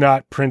 who's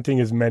not printing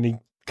as many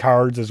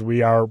cards as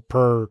we are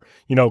per,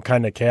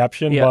 kind of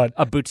caption. yeah, But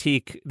a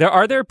boutique.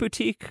 Are there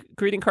boutique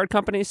greeting card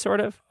companies, sort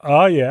of?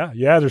 oh yeah,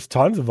 there's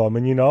tons of them,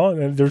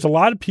 and there's a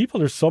lot of people.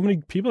 There's so many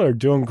people that are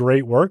doing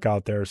great work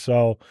out there.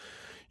 So,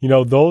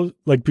 those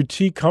like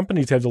boutique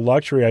companies have the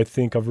luxury, I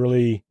think, of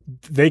really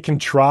they can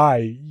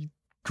try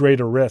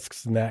greater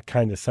risks in that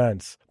kind of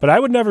sense. But I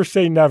would never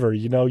say never.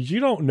 You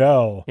don't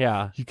know.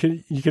 Yeah. You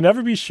can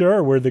never be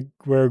sure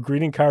where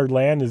greeting card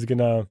land is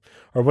gonna,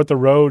 or what the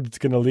road is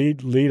gonna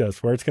lead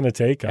us, where it's gonna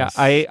take us.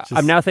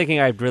 I'm now thinking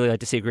I'd really like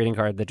to see a greeting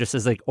card that just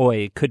says like,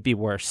 "Oi, could be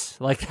worse."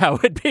 Like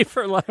that would be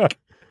for like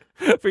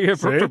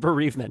for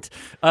bereavement.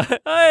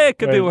 It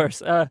could be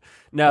worse. No,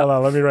 Hold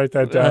on, let me write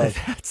that down.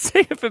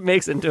 see if it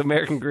makes it into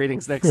American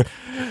Greetings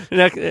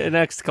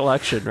next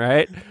collection,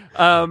 right?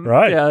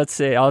 Right. Yeah. Let's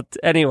see.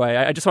 Anyway.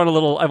 I just want a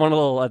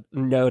little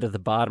note at the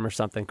bottom or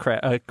something.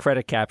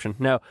 Credit caption.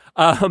 No.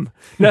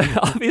 No.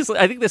 Obviously,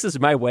 I think this is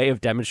my way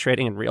of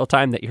demonstrating in real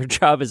time that your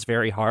job is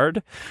very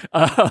hard.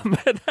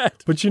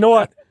 But you know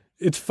what?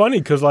 It's funny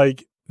because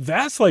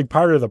that's like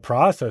part of the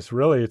process,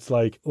 really. It's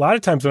like a lot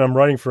of times when I'm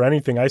writing for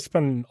anything, I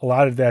spend a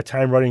lot of that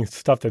time writing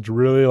stuff that's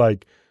really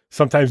like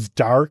sometimes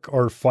dark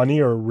or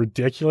funny or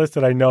ridiculous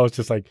that I know it's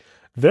just like,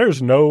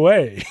 there's no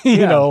way,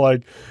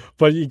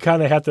 but you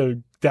kind of have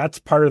to, that's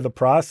part of the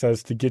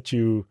process to get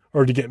you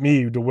or to get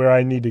me to where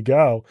I need to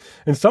go.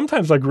 And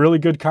sometimes like really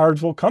good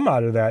cards will come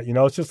out of that,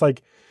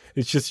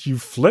 it's just you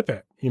flip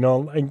it,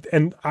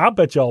 and I'll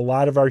bet you a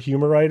lot of our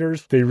humor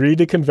writers, they read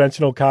the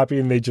conventional copy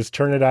and they just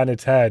turn it on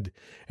its head,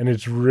 and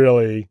it's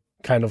really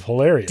kind of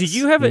hilarious. Do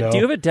you have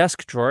a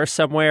desk drawer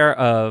somewhere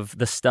of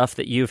the stuff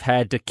that you've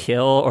had to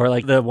kill, or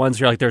like the ones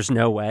you're like, there's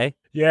no way?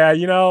 Yeah,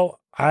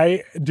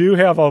 I do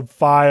have a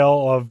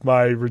file of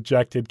my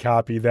rejected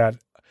copy that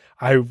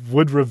I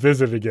would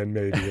revisit again,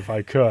 maybe if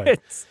I could.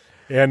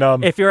 And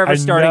if you're ever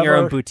starting your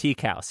own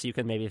boutique house, you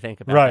can maybe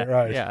think about that.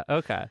 Right. Yeah,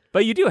 okay.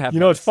 But you do have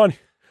it's funny.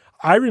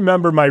 I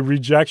remember my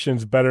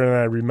rejections better than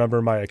I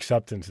remember my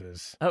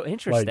acceptances. Oh,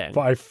 interesting.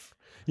 Well,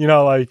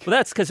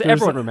 that's because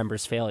everyone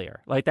remembers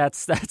failure. Like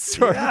that's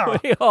sort of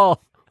what we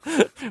all,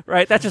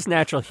 right? That's just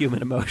natural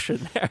human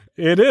emotion there.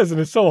 It is, and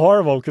it's so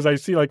horrible because I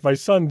see like my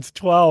son's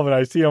 12 and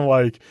I see him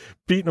like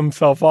beating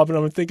himself up, and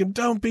I'm thinking,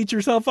 don't beat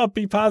yourself up,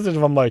 be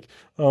positive. I'm like,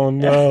 oh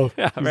no,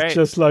 he's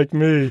just like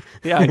me.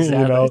 Yeah,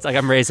 exactly. It's like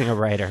I'm raising a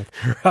writer.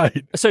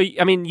 Right. So,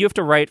 I mean, you have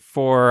to write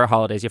for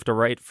holidays, you have to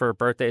write for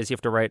birthdays, you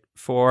have to write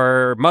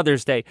for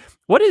Mother's Day.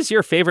 What is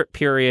your favorite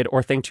period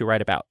or thing to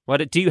write about?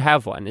 Do you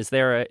have one? Is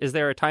there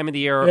a time of the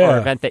year or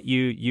event that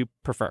you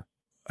prefer?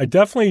 I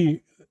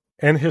definitely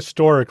and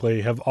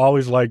historically have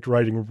always liked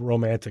writing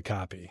romantic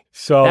copy.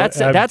 So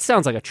that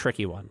sounds like a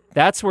tricky one.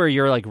 That's where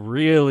you're like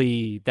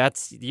really,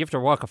 you have to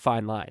walk a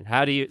fine line.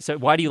 Why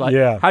do you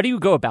like, how do you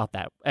go about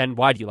that? And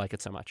why do you like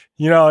it so much?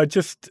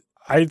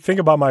 I think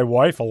about my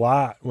wife a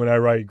lot when I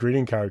write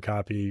greeting card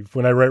copy,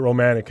 when I write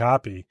romantic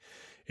copy.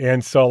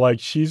 And so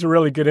like, she's a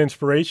really good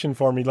inspiration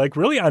for me, like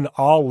really on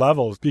all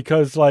levels,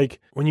 because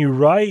like when you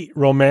write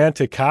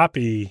romantic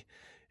copy,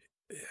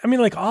 I mean,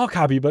 like all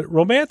copy, but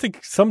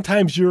romantic,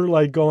 sometimes you're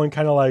like going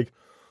kind of like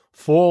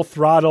full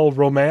throttle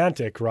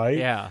romantic, right?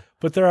 Yeah.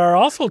 But there are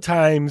also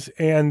times,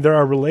 and there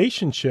are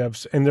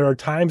relationships, and there are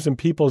times in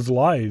people's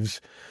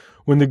lives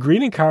when the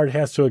greeting card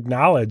has to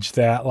acknowledge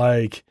that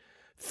like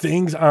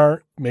things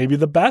aren't maybe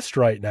the best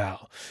right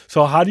now.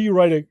 So how do you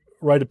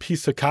write a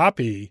piece of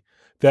copy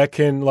that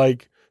can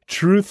like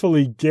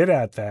truthfully get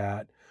at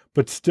that,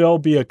 but still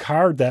be a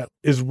card that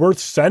is worth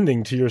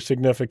sending to your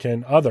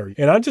significant other?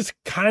 And I'm just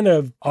kind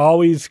of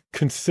always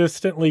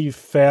consistently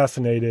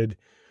fascinated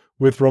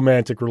with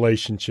romantic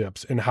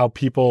relationships and how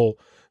people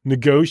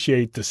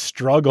negotiate the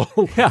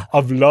struggle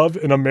of love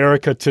in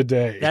America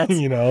today.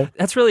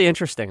 That's really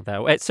interesting,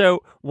 though.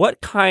 So what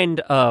kind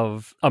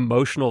of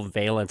emotional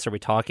valence are we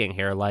talking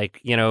here?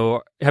 Like,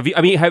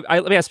 let me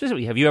ask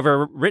specifically, have you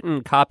ever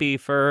written copy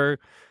for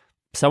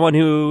someone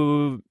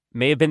who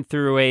may have been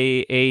through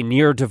a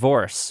near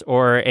divorce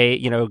or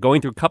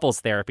going through couples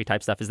therapy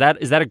type stuff? Is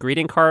that a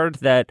greeting card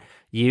that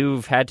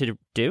you've had to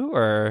do,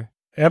 or?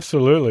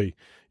 Absolutely.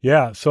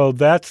 Yeah. So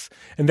that's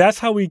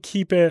how we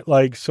keep it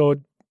like,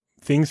 so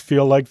things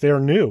feel like they're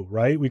new,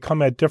 right? We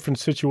come at different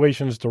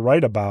situations to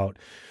write about.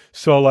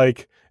 So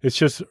like, it's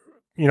just,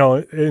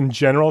 in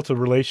general, it's a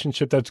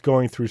relationship that's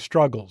going through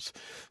struggles.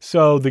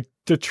 So the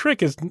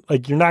trick is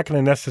like, you're not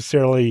going to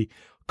necessarily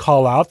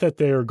call out that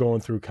they are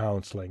going through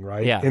counseling,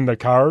 right? Yeah. In the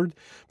card,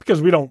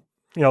 because we don't,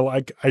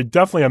 I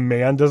definitely, a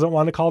man doesn't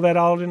want to call that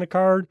out in a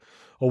card.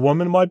 A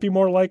woman might be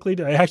more likely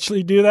to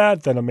actually do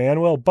that than a man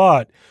will.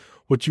 But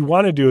what you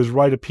want to do is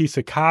write a piece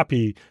of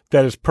copy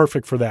that is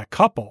perfect for that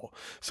couple.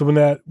 So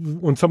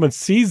when someone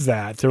sees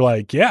that, they're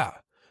like, yeah,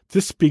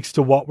 this speaks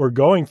to what we're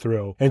going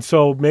through. And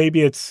so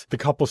maybe it's the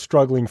couple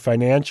struggling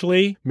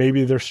financially,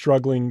 maybe they're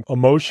struggling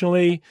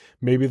emotionally,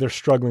 maybe they're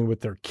struggling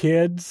with their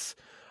kids.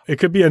 It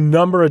could be a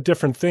number of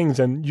different things,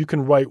 and you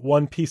can write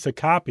one piece of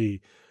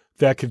copy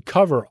that could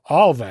cover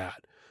all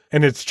that.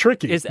 And it's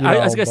tricky.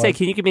 I was going to say,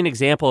 can you give me an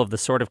example of the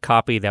sort of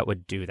copy that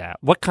would do that?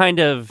 What kind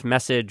of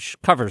message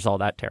covers all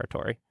that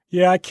territory?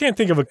 Yeah, I can't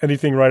think of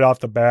anything right off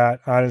the bat,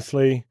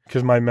 honestly,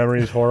 because my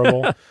memory is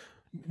horrible.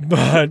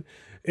 But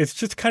it's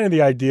just kind of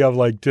the idea of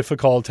like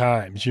difficult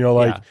times,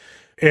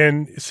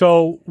 And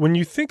so when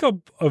you think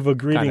of a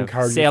greeting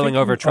card, sailing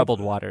over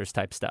troubled waters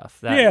type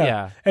stuff.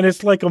 And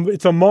it's like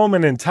it's a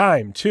moment in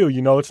time too.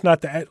 It's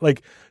not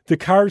the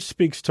card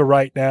speaks to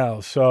right now.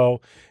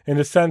 So in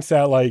the sense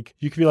that like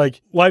you could be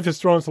like, life has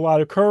thrown us a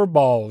lot of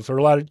curveballs or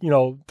a lot of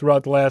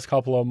throughout the last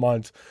couple of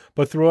months,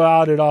 but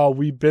throughout it all,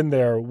 we've been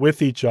there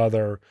with each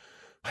other,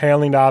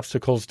 handling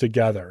obstacles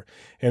together.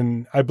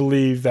 And I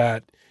believe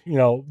that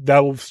that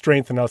will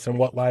strengthen us in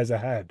what lies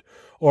ahead.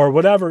 Or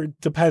whatever,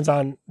 it depends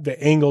on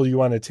the angle you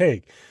want to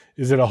take.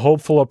 Is it a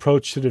hopeful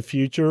approach to the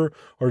future,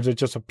 or is it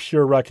just a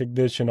pure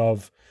recognition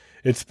of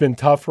it's been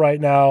tough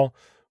right now,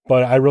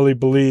 but I really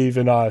believe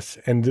in us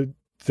and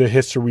the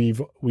history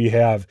we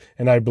have,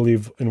 and I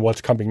believe in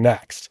what's coming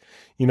next.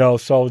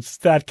 So it's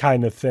that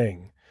kind of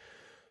thing.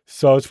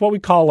 So it's what we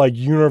call like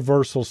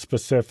universal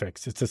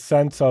specifics. It's a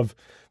sense of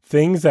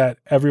things that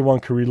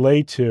everyone can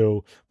relate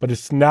to, but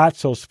it's not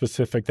so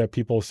specific that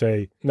people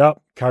say,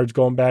 nope, card's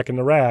going back in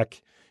the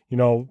rack.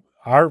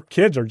 Our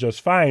kids are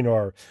just fine,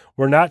 or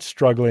we're not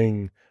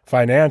struggling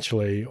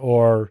financially,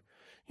 or,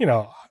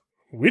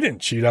 we didn't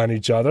cheat on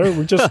each other.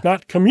 We're just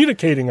not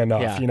communicating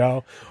enough,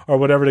 or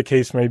whatever the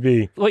case may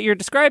be. What you're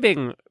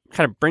describing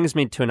kind of brings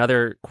me to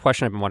another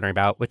question I've been wondering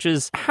about, which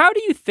is how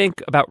do you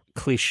think about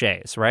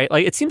cliches, right?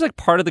 Like it seems like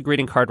part of the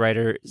greeting card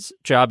writer's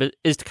job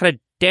is to kind of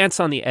dance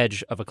on the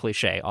edge of a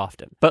cliche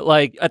often. But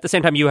like at the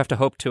same time, you have to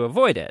hope to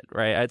avoid it,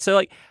 right? So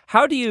like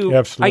how do you,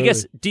 Absolutely. I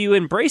guess, do you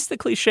embrace the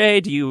cliche?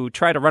 Do you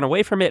try to run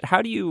away from it?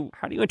 How do you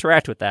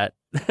interact with that?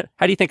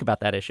 How do you think about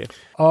that issue?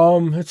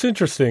 It's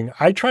interesting.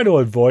 I try to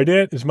avoid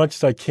it as much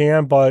as I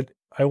can, but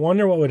I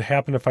wonder what would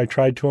happen if I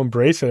tried to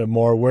embrace it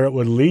more, where it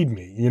would lead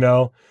me,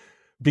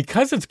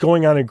 Because it's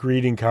going on a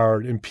greeting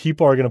card and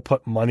people are going to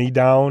put money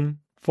down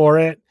for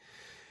it,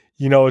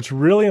 it's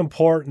really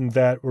important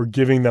that we're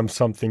giving them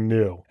something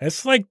new.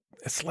 It's like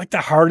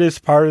the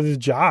hardest part of the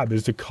job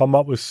is to come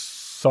up with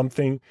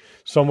something,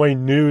 some way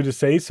new to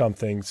say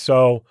something.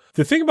 So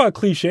the thing about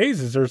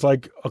cliches is there's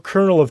like a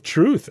kernel of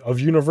truth,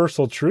 of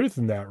universal truth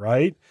in that,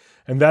 right?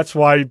 And that's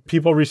why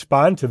people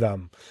respond to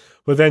them.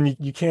 But then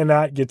you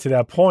cannot get to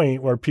that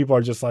point where people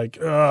are just like,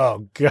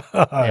 oh,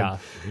 God,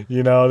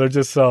 they're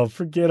just so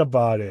forget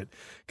about it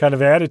kind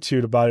of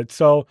attitude about it.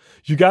 So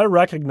you got to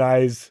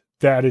recognize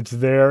that it's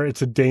there,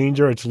 it's a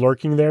danger, it's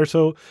lurking there.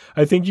 So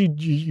I think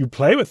you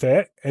play with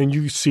it and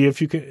you see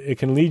if it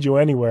can lead you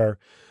anywhere.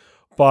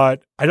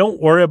 But I don't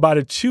worry about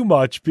it too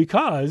much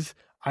because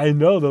I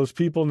know those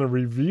people in the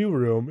review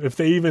room, if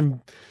they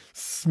even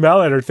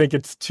smell it or think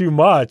it's too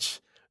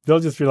much, they'll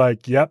just be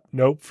like, yep,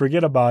 nope,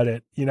 forget about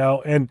it,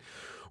 and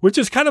which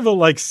is kind of a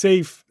like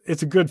safe,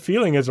 it's a good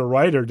feeling as a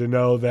writer to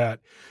know that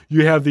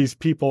you have these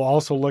people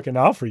also looking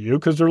out for you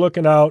because they're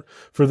looking out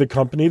for the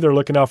company. They're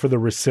looking out for the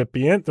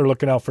recipient. They're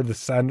looking out for the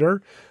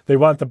sender. They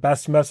want the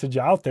best message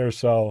out there.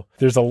 So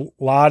there's a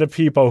lot of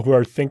people who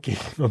are thinking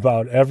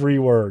about every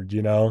word,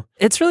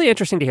 It's really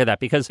interesting to hear that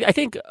because I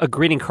think a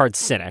greeting card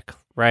cynic,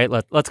 right?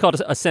 Let's call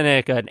it a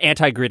cynic, an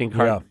anti-greeting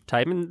card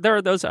type. And there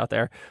are those out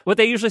there. What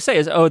they usually say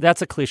is, oh,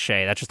 that's a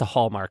cliche. That's just a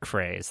hallmark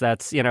phrase.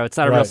 That's, it's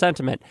not a real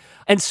sentiment.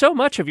 And so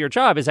much of your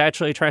job is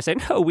actually trying to say,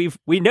 no,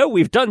 we know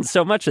we've done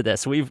so much of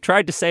this. We've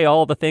tried to say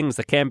all the things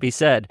that can be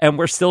said, and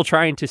we're still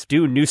trying to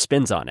do new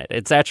spins on it.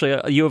 It's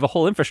actually, you have a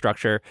whole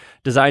infrastructure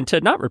designed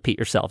to not repeat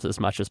yourselves as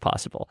much as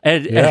possible.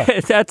 And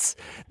that's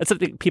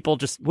something people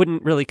just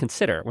wouldn't really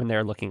consider when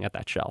they're looking at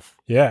that shelf.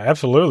 Yeah,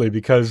 absolutely.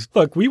 Because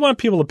look, we want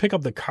people to pick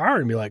up the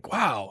card and be like,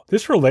 wow,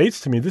 this relates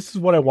to me. This is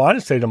what I want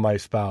to say to my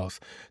spouse.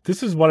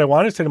 This is what I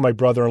want to say to my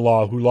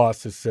brother-in-law who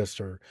lost his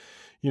sister,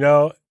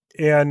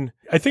 And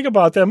I think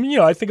about them,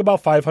 I think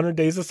about 500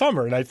 Days of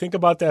Summer, and I think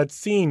about that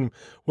scene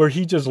where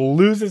he just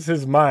loses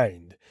his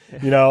mind,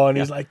 and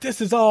he's like,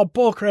 this is all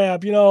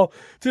bullcrap,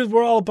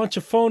 we're all a bunch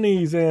of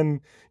phonies,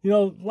 and,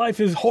 life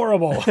is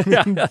horrible.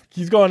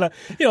 He's going,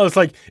 it's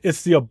like,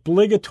 it's the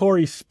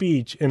obligatory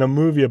speech in a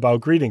movie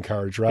about greeting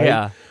cards, right?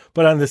 Yeah.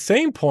 But on the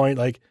same point,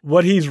 like,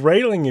 what he's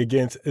railing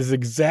against is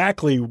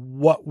exactly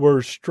what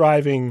we're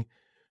striving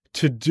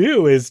to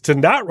do, is to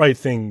not write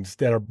things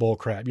that are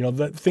bullcrap,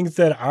 the things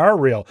that are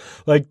real,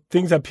 like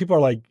things that people are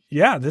like,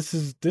 yeah, this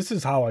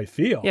is how I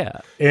feel. Yeah.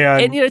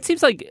 And it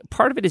seems like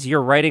part of it is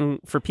you're writing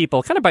for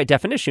people kind of by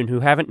definition who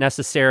haven't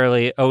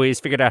necessarily always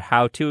figured out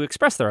how to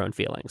express their own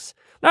feelings.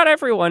 Not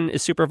everyone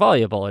is super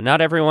voluble, and not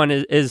everyone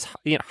is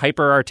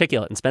hyper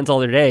articulate and spends all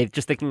their day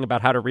just thinking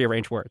about how to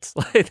rearrange words.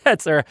 Like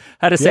that's or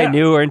how to say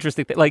new or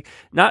interesting things. Like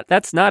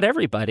that's not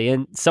everybody.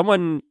 And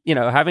someone,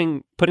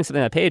 putting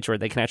something on a page where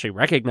they can actually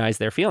recognize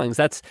their feelings,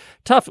 that's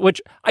tough.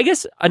 Which I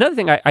guess another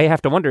thing I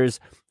have to wonder is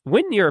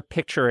when you're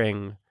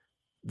picturing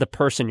the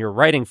person you're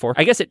writing for,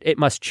 I guess it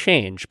must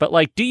change. But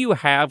like, do you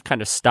have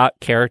kind of stock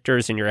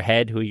characters in your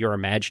head who you're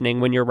imagining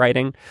when you're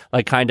writing?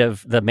 Like kind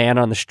of the man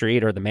on the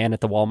street or the man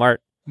at the Walmart?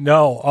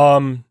 No.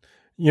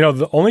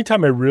 The only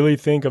time I really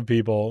think of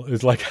people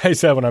is, like I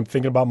said, when I'm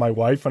thinking about my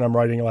wife, when I'm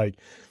writing like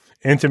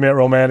intimate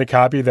romantic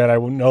copy that I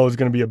know is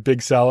going to be a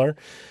big seller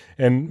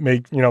and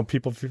make,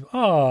 people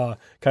feel,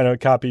 kind of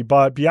copy.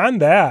 But beyond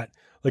that,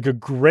 like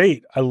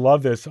I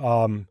love this,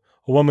 a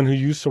woman who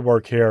used to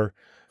work here,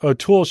 a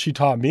tool she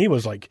taught me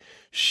was like,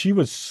 she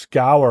would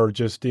scour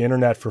just the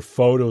internet for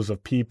photos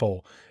of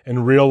people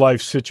in real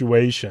life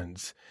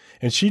situations.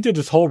 And she did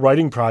this whole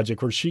writing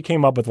project where she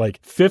came up with like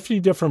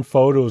 50 different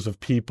photos of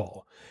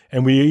people.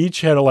 And we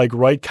each had to like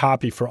write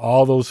copy for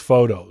all those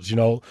photos,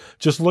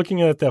 just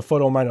looking at that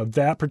photo of mine of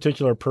that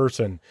particular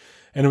person.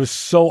 And it was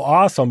so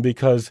awesome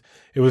because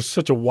it was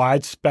such a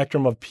wide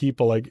spectrum of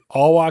people, like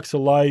all walks of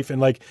life. And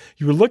like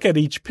you would look at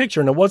each picture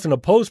and it wasn't a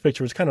pose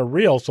picture, it was kind of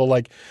real. So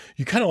like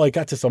you kind of like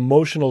got this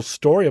emotional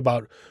story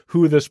about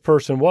who this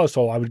person was.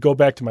 So I would go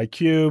back to my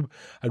cube.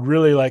 I'd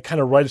really like kind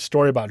of write a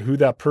story about who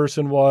that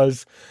person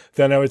was.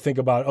 Then I would think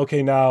about,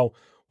 okay, now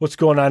what's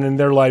going on in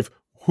their life?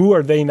 Who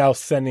are they now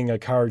sending a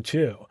card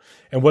to?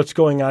 And what's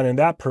going on in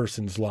that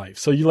person's life?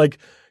 So you like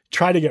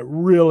try to get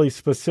really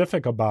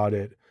specific about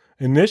it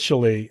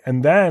initially,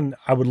 and then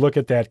I would look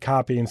at that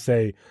copy and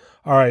say,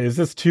 all right, is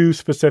this too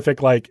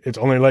specific? Like it's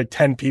only like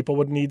 10 people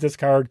would need this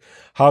card.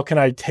 How can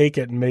I take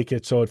it and make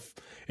it so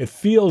it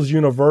feels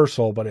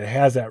universal, but it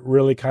has that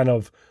really kind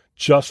of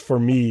just for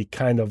me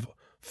kind of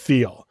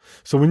feel.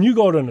 So when you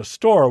go to a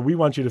store, we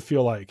want you to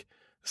feel like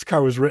this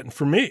card was written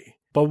for me,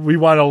 but we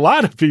want a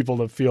lot of people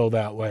to feel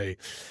that way.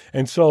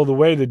 And so the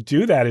way to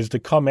do that is to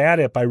come at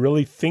it by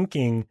really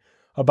thinking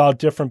about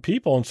different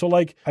people. And so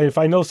like, if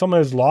I know someone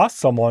has lost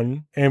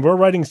someone and we're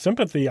writing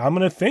sympathy, I'm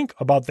going to think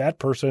about that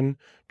person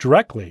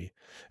directly.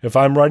 If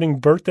I'm writing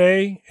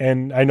birthday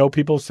and I know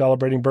people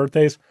celebrating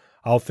birthdays,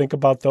 I'll think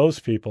about those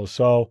people.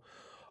 So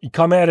you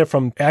come at it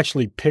from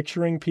actually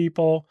picturing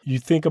people. You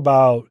think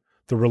about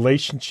the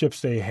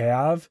relationships they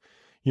have.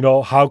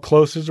 How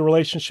close is the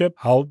relationship?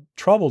 How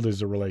troubled is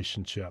the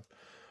relationship?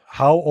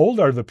 How old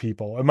are the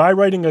people? Am I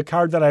writing a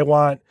card that I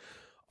want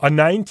a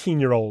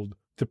 19-year-old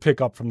to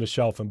pick up from the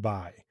shelf and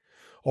buy?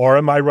 Or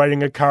am I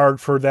writing a card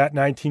for that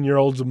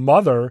 19-year-old's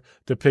mother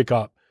to pick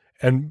up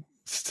and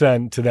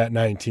send to that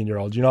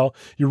 19-year-old? You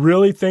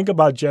really think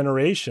about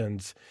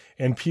generations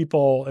and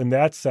people in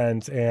that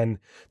sense. And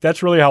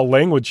that's really how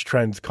language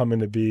trends come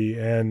into be.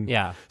 And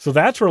so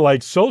that's where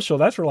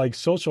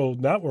social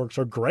networks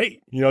are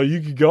great.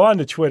 You could go on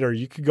to Twitter,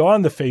 you could go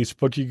on to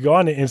Facebook, you could go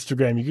on to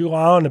Instagram, you could go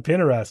on to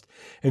Pinterest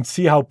and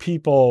see how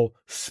people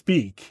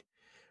speak.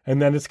 And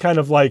then it's kind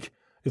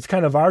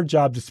of our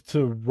job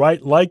to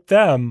write like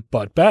them,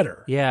 but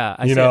better. Yeah.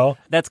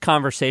 That's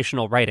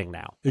conversational writing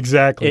now.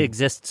 Exactly. It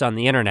exists on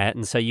the internet.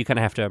 And so you kind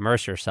of have to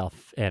immerse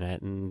yourself in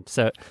it. And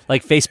so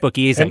like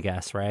Facebookese, I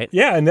guess, right?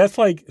 Yeah. And that's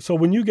so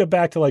when you get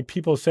back to like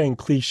people saying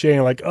cliche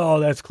and like, oh,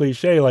 that's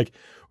cliche, like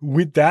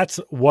that's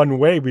one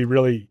way we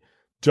really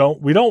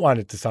don't want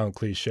it to sound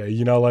cliche.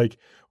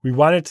 We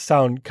want it to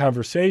sound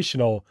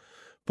conversational,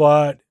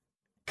 but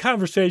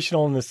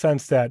conversational in the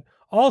sense that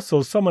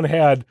also someone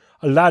had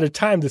a lot of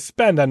time to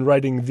spend on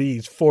writing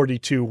these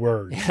 42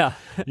 words. Yeah.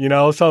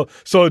 So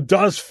it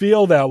does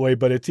feel that way,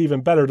 but it's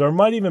even better. There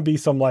might even be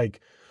some like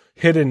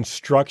hidden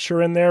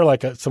structure in there,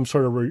 like some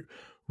sort of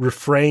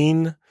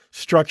refrain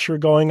structure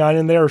going on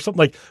in there or something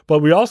like, but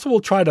we also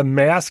will try to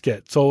mask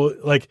it. So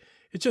like,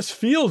 it just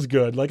feels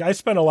good. Like I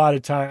spent a lot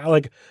of time,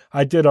 like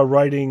I did a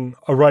writing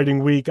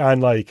week on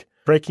like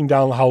breaking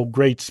down how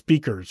great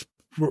speakers,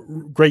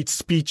 great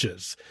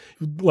speeches,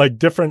 like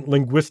different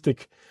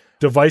linguistic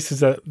devices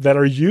that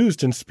are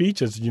used in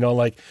speeches,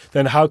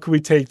 then how could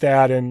we take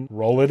that and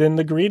roll it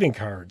into greeting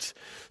cards?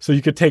 So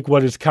you could take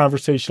what is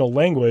conversational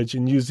language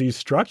and use these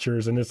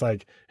structures, and it's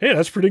like, hey,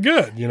 that's pretty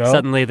good,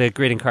 Suddenly the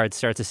greeting cards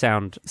start to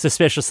sound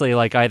suspiciously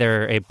like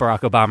either a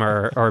Barack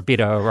Obama or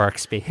Beto O'Rourke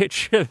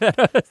speech.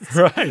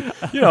 Right.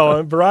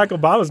 Barack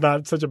Obama's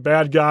not such a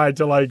bad guy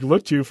to like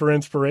look to for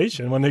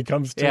inspiration when it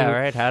comes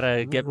to how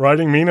to get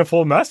writing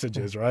meaningful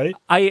messages, right?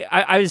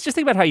 I was just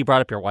thinking about how you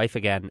brought up your wife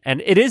again,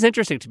 and it is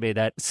interesting to me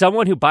that someone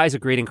who buys a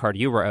greeting card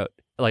you wrote,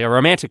 like a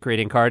romantic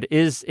greeting card,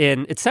 is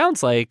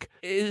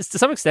to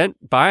some extent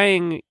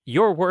buying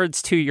your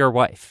words to your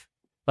wife.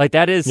 Like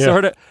that is Yeah.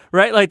 sort of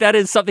right. Like that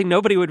is something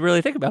nobody would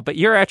really think about. But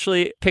you're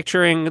actually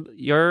picturing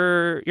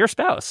your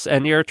spouse,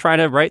 and you're trying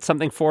to write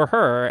something for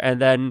her,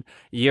 and then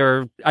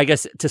you're, I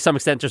guess, to some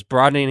extent, just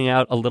broadening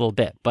out a little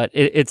bit. But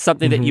it's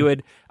something that you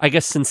would, I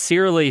guess,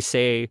 sincerely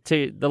say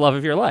to the love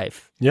of your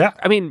life. Yeah.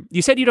 I mean,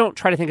 you said you don't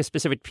try to think of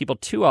specific people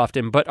too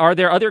often, but are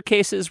there other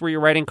cases where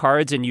you're writing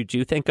cards and you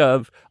do think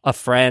of a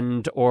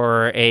friend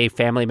or a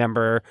family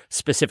member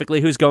specifically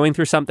who's going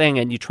through something,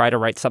 and you try to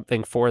write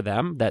something for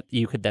them that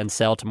you could then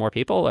sell to more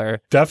people?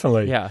 Or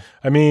Definitely. yeah.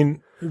 I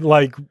mean,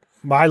 like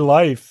my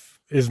life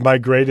is my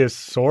greatest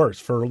source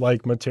for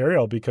like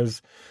material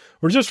because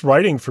we're just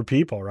writing for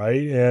people,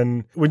 right?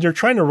 And when you're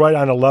trying to write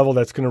on a level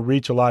that's going to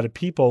reach a lot of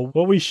people,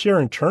 what we share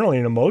internally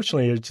and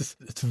emotionally it's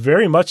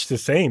very much the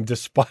same,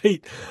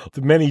 despite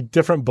the many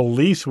different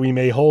beliefs we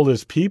may hold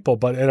as people,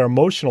 but at our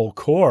emotional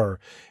core.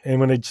 And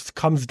when it just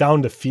comes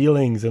down to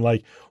feelings and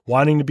like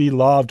wanting to be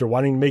loved or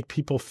wanting to make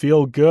people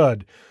feel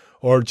good,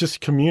 or just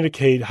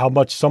communicate how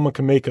much someone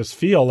can make us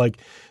feel, like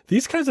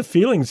these kinds of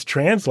feelings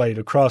translate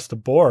across the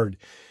board.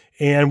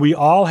 And we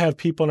all have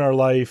people in our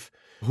life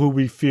who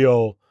we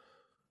feel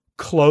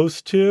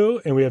close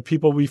to, and we have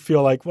people we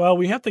feel like, well,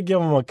 we have to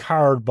give them a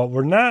card, but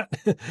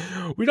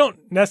we don't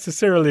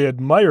necessarily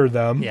admire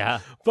them. Yeah.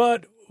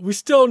 But we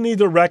still need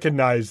to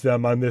recognize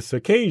them on this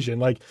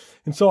occasion.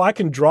 And so I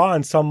can draw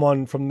on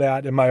someone from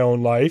that in my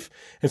own life.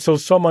 And so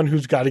someone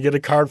who's got to get a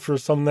card for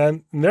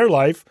someone in their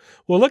life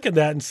will look at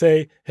that and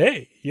say,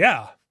 hey,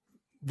 yeah,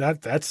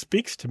 that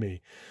speaks to me.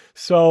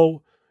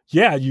 So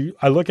yeah,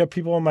 I look at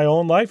people in my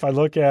own life. I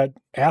look at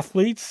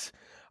athletes.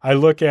 I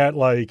look at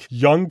like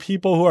young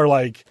people who are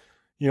like,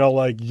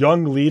 like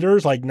young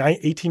leaders, like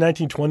 18,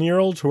 19,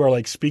 20-year-olds who are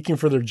like speaking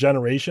for their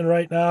generation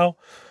right now.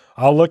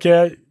 I'll look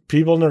at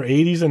people in their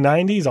 80s and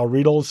 90s. I'll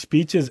read old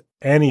speeches,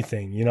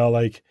 anything,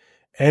 like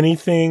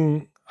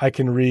anything I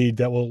can read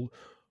that will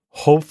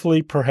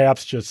hopefully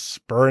perhaps just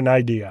spur an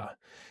idea,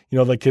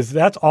 because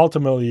that's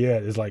ultimately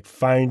it, is like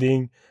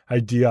finding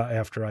idea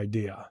after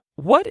idea.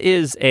 What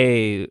is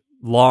a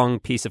long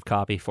piece of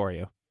copy for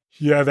you?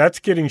 Yeah, that's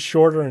getting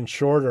shorter and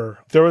shorter.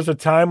 There was a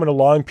time when a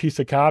long piece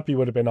of copy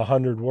would have been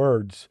 100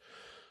 words.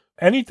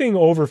 Anything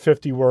over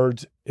 50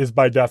 words is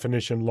by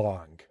definition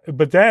long.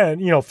 But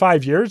then,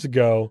 5 years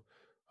ago,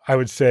 I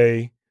would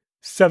say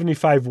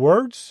 75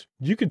 words,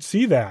 you could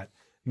see that.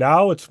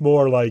 Now it's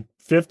more like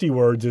 50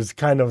 words is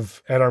kind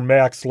of at our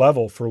max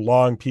level for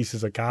long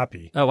pieces of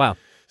copy. Oh, wow.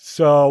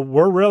 So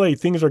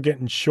things are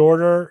getting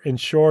shorter and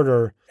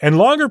shorter. And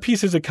longer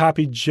pieces of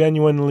copy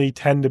genuinely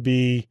tend to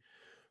be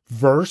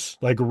verse,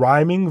 like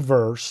rhyming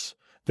verse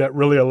that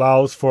really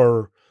allows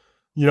for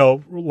you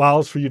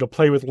to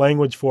play with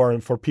language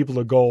and for people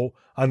to go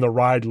on the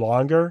ride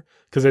longer,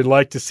 because they'd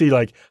like to see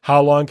like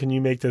how long can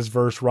you make this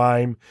verse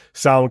rhyme,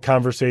 sound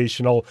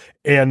conversational,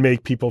 and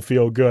make people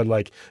feel good.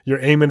 Like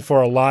you're aiming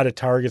for a lot of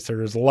targets there.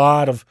 There's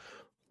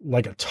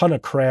a ton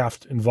of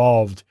craft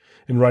involved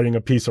in writing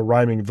a piece of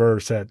rhyming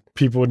verse that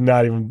people would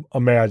not even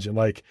imagine.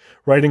 Like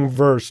writing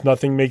verse,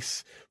 nothing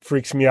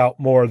freaks me out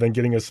more than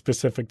getting a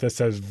specific that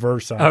says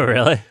verse on it. Oh,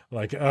 really?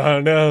 Like,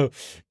 oh no,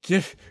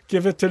 give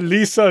it to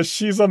Lisa.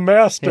 She's a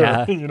master,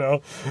 Yeah.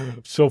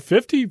 So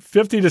 50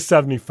 to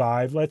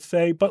 75, let's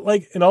say, but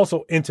and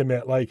also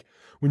intimate. Like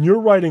when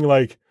you're writing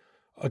like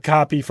a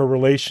copy for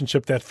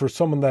relationship that for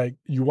someone that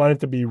you want it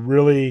to be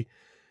really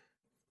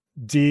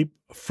deep,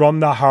 from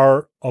the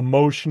heart,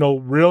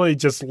 emotional, really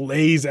just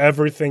lays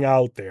everything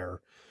out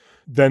there,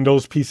 then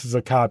those pieces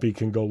of copy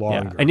can go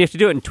longer. Yeah. And you have to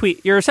do it in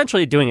tweet. You're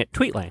essentially doing it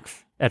tweet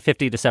length at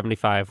 50 to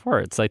 75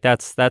 words. Like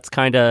that's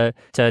kind of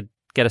to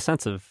get a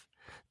sense of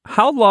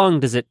how long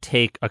does it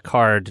take a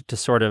card to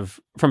sort of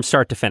from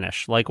start to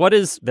finish? Like what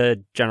is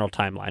the general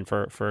timeline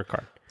for a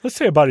card? Let's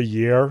say about a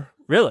year.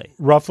 Really?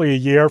 Roughly a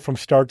year from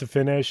start to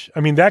finish. I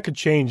mean, that could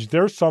change.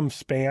 There's some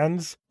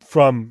spans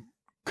from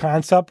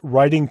concept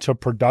writing to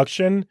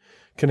production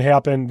can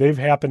happen. They've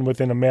happened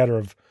within a matter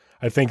of,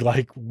 I think,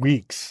 like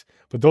weeks,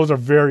 but those are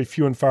very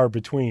few and far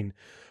between.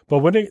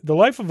 But the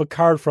life of a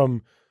card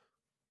from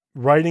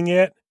writing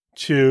it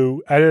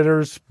to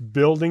editors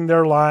building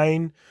their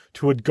line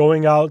to it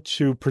going out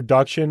to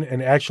production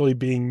and actually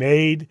being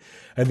made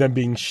and then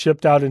being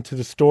shipped out into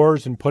the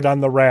stores and put on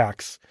the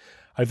racks,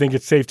 I think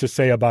it's safe to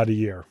say about a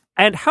year.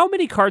 And how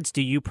many cards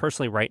do you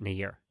personally write in a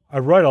year? I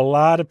write a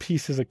lot of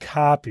pieces of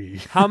copy.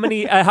 How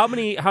many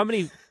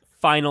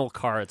final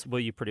cards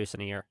will you produce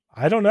in a year?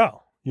 I don't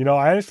know.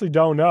 I honestly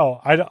don't know.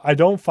 I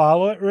don't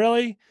follow it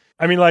really.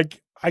 I mean,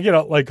 like I get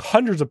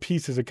hundreds of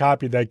pieces of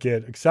copy that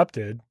get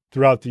accepted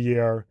throughout the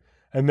year,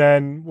 and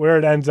then where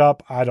it ends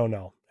up, I don't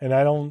know. And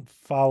I don't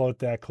follow it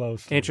that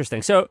closely.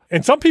 Interesting.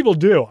 And some people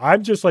do.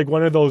 I'm just like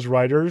one of those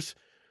writers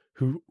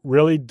who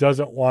really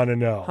doesn't want to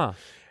know. Huh.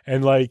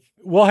 And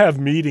we'll have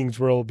meetings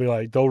where it'll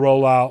be they'll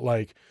roll out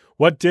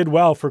what did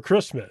well for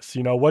Christmas,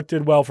 what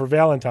did well for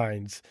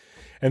Valentine's.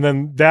 And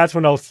then that's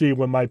when I'll see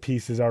when my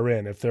pieces are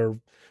in, if they're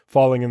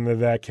falling into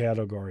that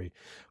category.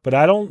 But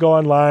I don't go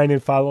online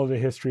and follow the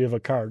history of a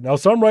card. Now,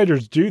 some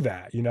writers do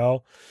that,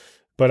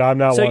 but I'm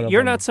not one of them. So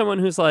you're not someone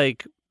who's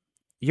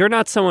you're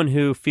not someone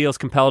who feels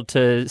compelled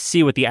to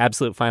see what the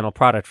absolute final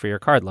product for your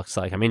card looks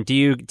like. I mean, do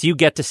you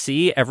get to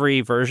see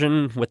every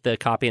version with the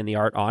copy and the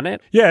art on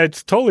it? Yeah,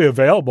 it's totally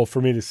available for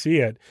me to see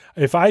it.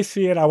 If I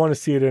see it, I want to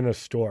see it in a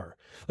store.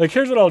 Like,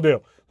 here's what I'll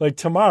do. Like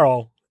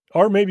tomorrow,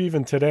 or maybe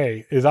even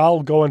today, is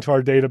I'll go into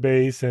our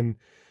database and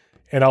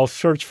I'll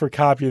search for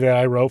copy that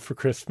I wrote for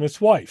Christmas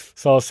wife.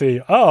 So I'll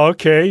see, oh,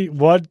 okay,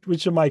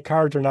 which of my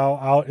cards are now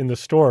out in the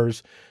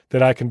stores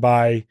that I can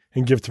buy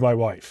and give to my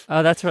wife.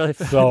 Oh, that's really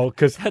fun. So,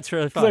 that's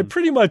really fun. I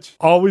pretty much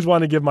always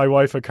want to give my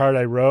wife a card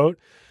I wrote,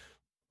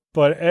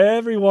 but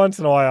every once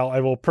in a while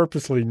I will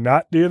purposely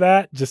not do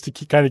that just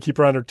to kind of keep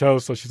her on her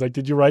toes. So she's like,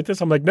 did you write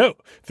this? I'm like, no,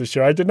 for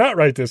sure I did not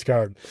write this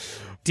card.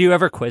 Do you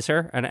ever quiz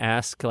her and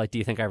ask, like, do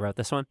you think I wrote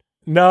this one?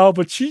 No,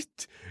 but she's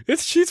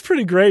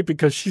pretty great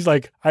because she's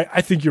like,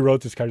 I think you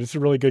wrote this card. It's a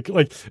really good,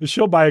 like, if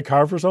she'll buy a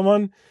card for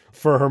someone,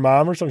 for her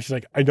mom or something, she's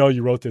like, I know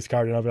you wrote this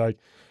card. And I'll be like,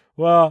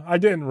 well, I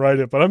didn't write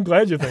it, but I'm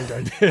glad you think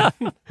I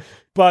did.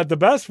 But the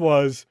best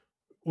was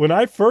when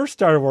I first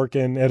started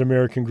working at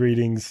American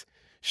Greetings,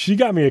 she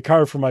got me a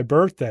card for my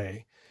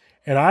birthday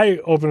and I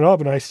opened it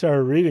up and I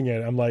started reading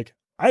it. I'm like,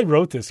 I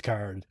wrote this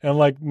card. And I'm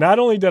like, not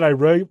only did I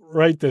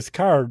write this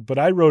card, but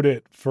I wrote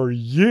it for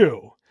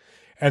you.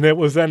 And it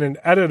was then an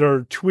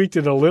editor tweaked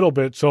it a little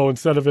bit. So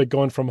instead of it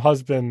going from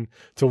husband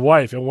to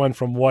wife, it went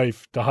from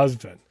wife to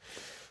husband.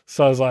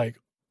 So I was like,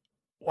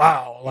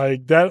 wow,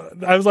 like that.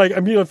 I was like, I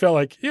immediately felt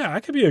like, yeah, I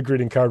could be a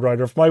greeting card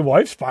writer. If my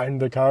wife's buying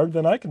the card,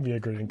 then I can be a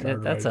greeting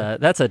card writer.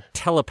 That's a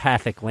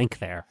telepathic link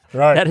there.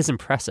 Right. That is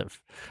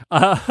impressive.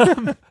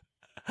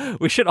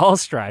 We should all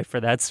strive for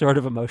that sort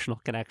of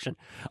emotional connection.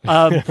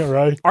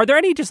 Right. Are there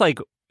any just like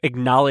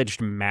acknowledged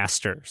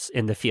masters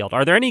in the field?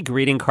 Are there any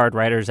greeting card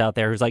writers out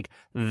there who's like,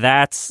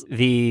 that's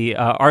the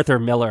Arthur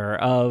Miller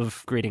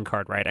of greeting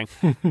card writing?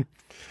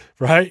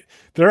 Right.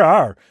 There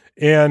are.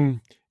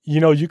 And you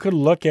know, you could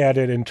look at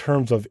it in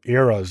terms of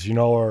eras, you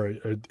know, or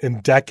in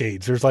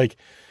decades. There's like,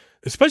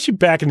 especially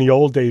back in the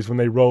old days when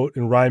they wrote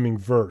in rhyming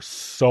verse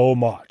so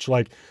much,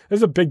 like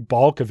there's a big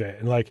bulk of it.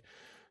 And like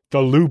the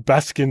Lou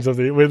Beskins of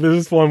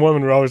this one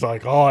woman were always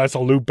like, oh, that's a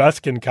Lou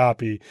Beskin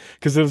copy.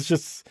 Cause it was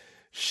just,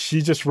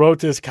 she just wrote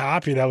this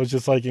copy that was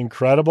just like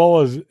incredible.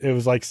 It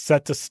was like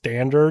set to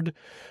standard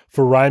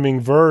for rhyming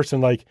verse.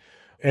 And like,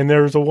 and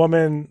there was a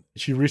woman,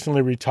 she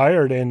recently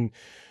retired. And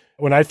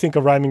when I think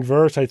of rhyming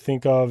verse, I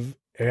think of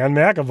Anne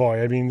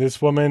McAvoy. I mean,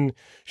 this woman,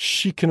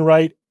 she can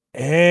write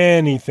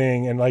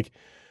anything. And like,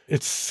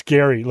 it's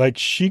scary. Like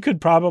she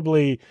could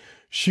probably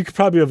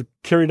have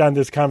carried on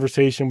this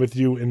conversation with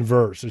you in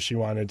verse if she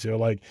wanted to.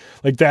 Like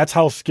that's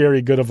how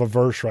scary good of a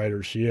verse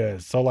writer she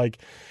is. So like,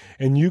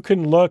 and you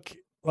can look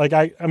like,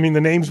 I mean,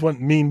 the names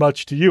wouldn't mean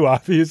much to you,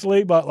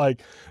 obviously, but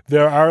like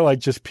there are like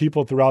just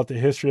people throughout the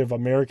history of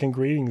American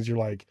Greetings. You're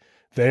like,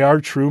 they are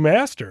true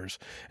masters.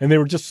 And they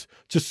were just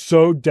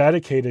so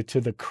dedicated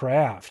to the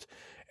craft.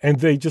 And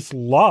they just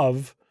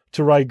love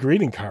to write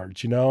greeting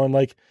cards, you know? And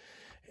like,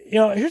 you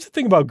know, here's the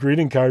thing about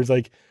greeting cards.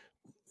 Like,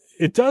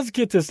 it does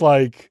get this,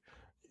 like,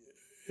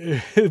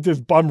 this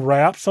bum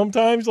rap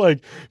sometimes.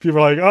 Like, people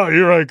are like, oh,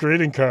 you write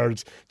greeting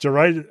cards. Did you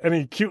write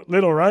any cute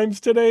little rhymes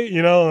today?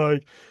 You know,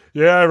 like,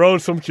 yeah, I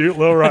wrote some cute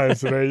little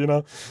rhymes today, you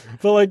know?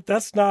 But, like,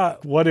 that's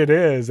not what it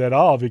is at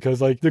all.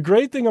 Because, like, the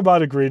great thing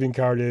about a greeting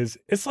card is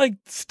it's, like,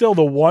 still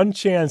the one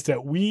chance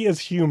that we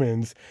as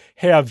humans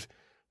have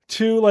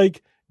to,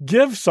 like,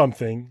 give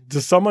something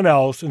to someone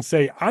else and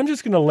say, I'm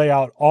just going to lay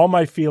out all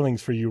my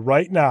feelings for you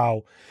right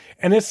now.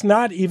 And it's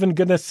not even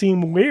going to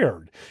seem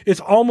weird. It's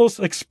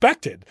almost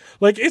expected.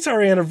 Like, it's our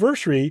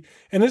anniversary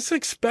and it's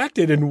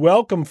expected and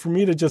welcome for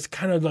me to just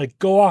kind of like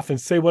go off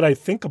and say what I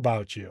think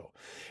about you.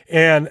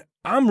 And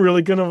I'm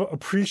really going to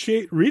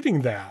appreciate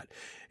reading that.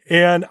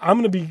 And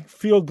I'm going to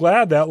feel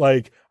glad that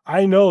like,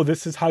 I know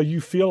this is how you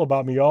feel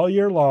about me all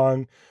year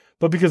long.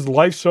 But because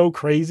life's so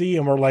crazy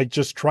and we're like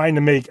just trying to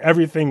make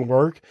everything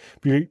work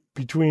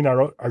between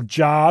our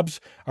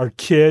jobs, our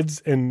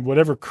kids, and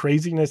whatever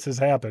craziness has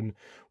happened,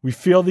 we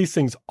feel these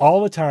things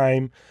all the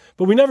time,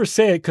 but we never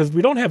say it because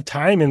we don't have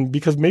time. And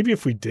because maybe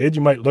if we did,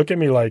 you might look at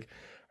me like,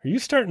 are you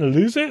starting to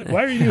lose it?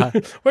 Why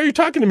are you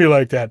talking to me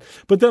like that?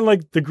 But then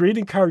like the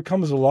greeting card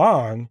comes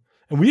along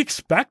and we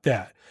expect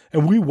that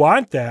and we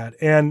want that.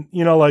 And,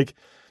 you know, like,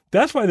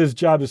 that's why this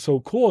job is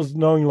so cool, is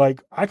knowing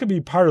like I could be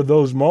part of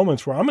those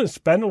moments where I'm going to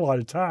spend a lot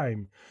of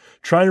time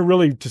trying to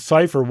really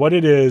decipher what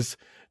it is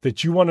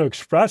that you want to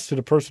express to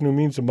the person who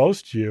means the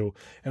most to you.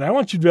 And I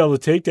want you to be able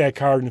to take that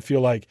card and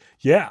feel like,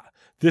 yeah,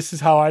 this is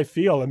how I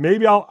feel. And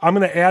maybe I'm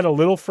going to add a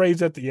little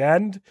phrase at the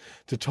end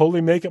to totally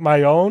make it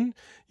my own,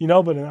 you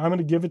know, but I'm going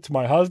to give it to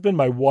my husband,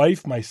 my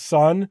wife, my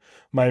son,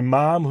 my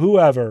mom,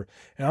 whoever.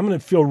 And I'm going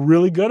to feel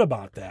really good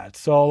about that.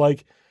 So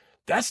like,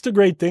 that's the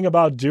great thing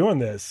about doing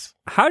this.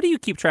 How do you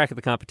keep track of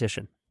the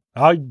competition?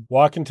 I'll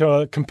walk into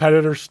a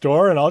competitor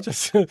store and I'll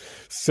just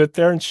sit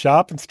there and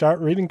shop and start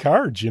reading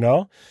cards, you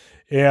know?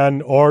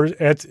 Or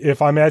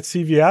if I'm at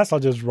CVS, I'll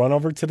just run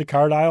over to the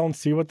card aisle and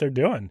see what they're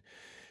doing.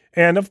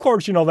 And of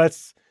course, you know,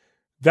 that's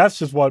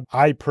just what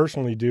I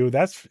personally do.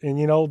 And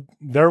you know,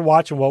 they're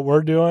watching what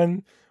we're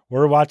doing.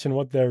 We're watching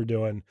what they're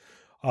doing.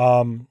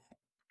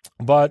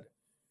 But,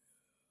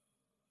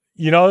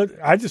 we want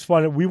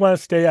to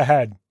stay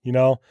ahead,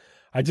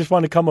 I just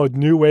want to come up with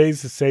new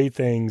ways to say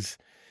things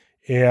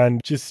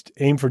and just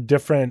aim for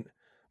different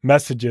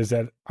messages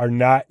that are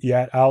not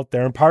yet out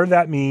there. And part of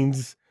that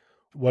means,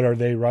 what are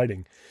they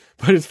writing?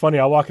 But it's funny,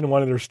 I'll walk into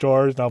one of their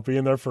stores and I'll be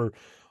in there for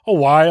a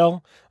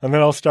while and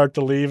then I'll start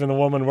to leave. And the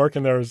woman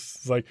working there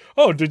is like,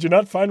 oh, did you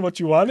not find what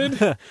you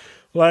wanted?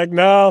 Like,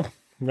 no,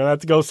 I'm going to have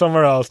to go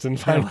somewhere else and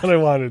find what I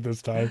wanted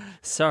this time.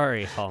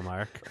 Sorry,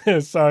 Hallmark.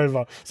 Sorry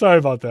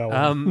about that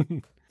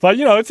one. But,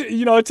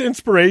 it's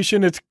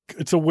inspiration.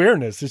 It's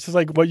awareness. It's just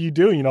like what you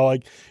do,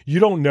 like you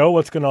don't know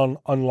what's going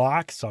to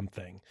unlock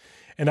something.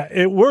 And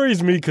it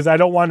worries me because I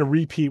don't want to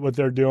repeat what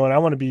they're doing. I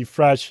want to be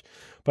fresh.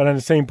 But on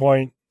the same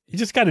point, you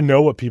just got to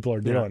know what people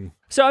are doing. Yeah.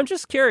 So I'm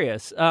just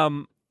curious.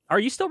 Are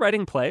you still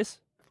writing plays?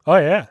 Oh,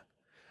 yeah.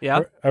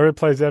 Yeah? I write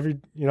plays I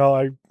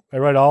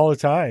write all the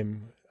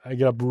time. I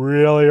get up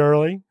really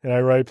early and I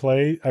write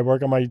plays. I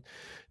work on my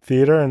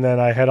theater and then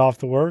I head off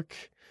to work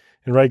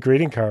and write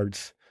greeting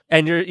cards.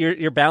 And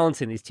you're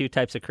balancing these two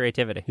types of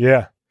creativity.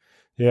 Yeah.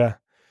 Yeah.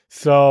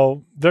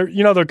 So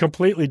they're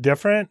completely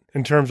different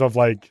in terms of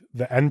like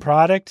the end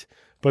product,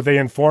 but they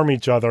inform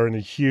each other in a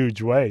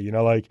huge way.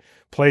 Like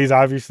plays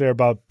obviously are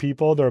about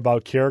people, they're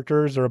about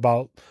characters, they're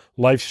about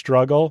life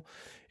struggle.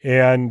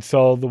 And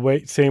so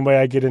same way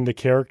I get into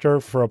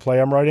character for a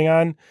play I'm writing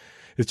on,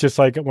 it's just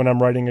like when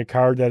I'm writing a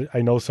card that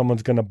I know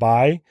someone's going to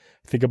buy, I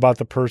think about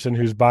the person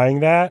who's buying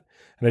that,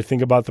 and I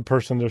think about the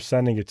person they're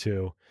sending it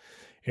to.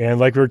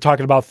 And like we were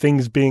talking about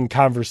things being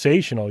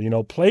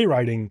conversational,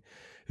 playwriting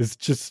is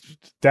just,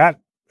 that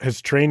has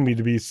trained me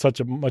to be such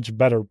a much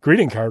better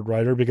greeting card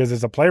writer because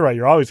as a playwright,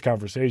 you're always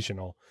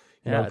conversational.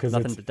 It's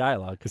nothing but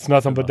dialogue. It's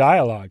nothing but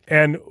dialogue.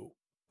 And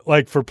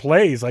like for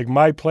plays, like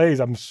my plays,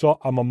 I'm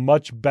a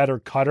much better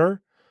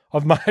cutter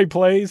of my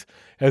plays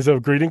as a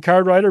greeting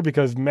card writer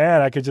because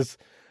man,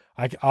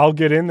 I'll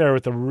get in there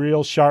with a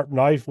real sharp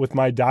knife with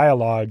my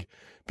dialogue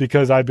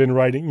because I've been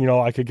writing,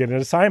 I could get an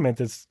assignment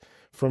that's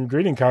from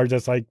greeting cards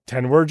that's like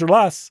 10 words or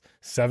less,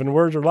 7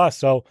 words or less.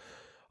 So,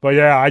 but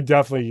yeah, I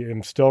definitely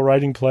am still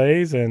writing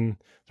plays and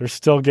they're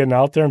still getting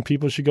out there and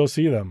people should go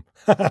see them.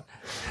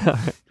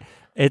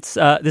 This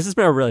has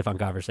been a really fun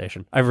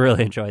conversation. I've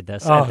really enjoyed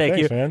this. Oh, and thanks,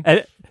 you, man.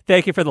 And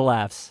thank you for the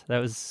laughs. That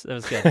was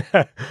good.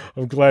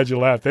 I'm glad you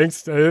laughed.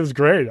 Thanks. It was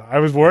great. I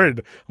was worried.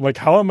 I'm like,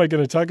 how am I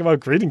going to talk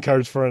about greeting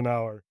cards for an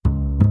hour?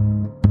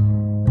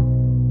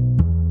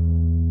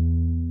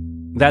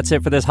 That's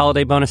it for this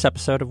holiday bonus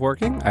episode of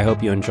Working. I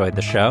hope you enjoyed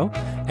the show.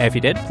 And if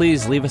you did,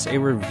 please leave us a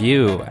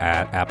review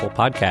at Apple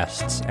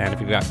Podcasts. And if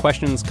you've got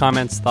questions,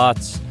 comments,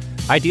 thoughts,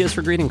 ideas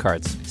for greeting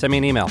cards, send me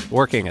an email,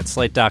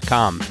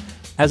 working@slate.com.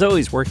 As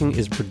always, Working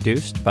is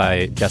produced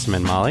by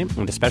Jessamine Molly,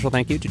 and a special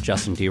thank you to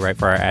Justin D. Wright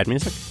for our ad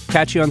music.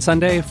 Catch you on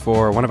Sunday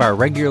for one of our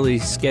regularly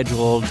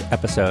scheduled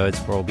episodes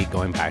where we'll be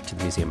going back to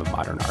the Museum of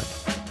Modern Art.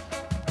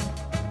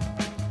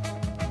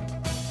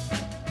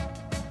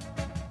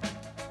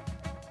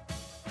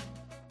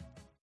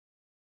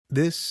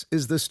 This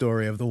is the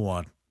story of the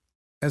one.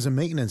 As a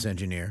maintenance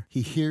engineer,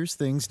 he hears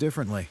things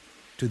differently.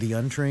 To the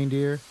untrained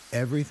ear,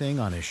 everything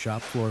on his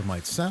shop floor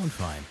might sound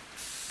fine,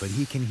 but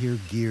he can hear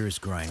gears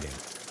grinding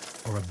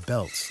or a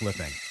belt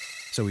slipping.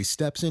 So he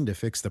steps in to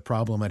fix the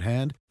problem at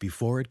hand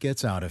before it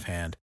gets out of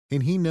hand.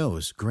 And he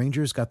knows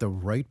Grainger's got the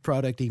right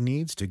product he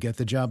needs to get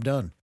the job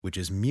done, which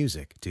is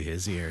music to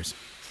his ears.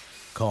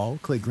 Call,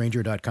 click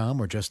Grainger.com,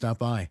 or just stop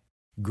by.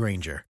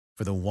 Grainger,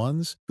 for the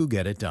ones who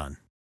get it done.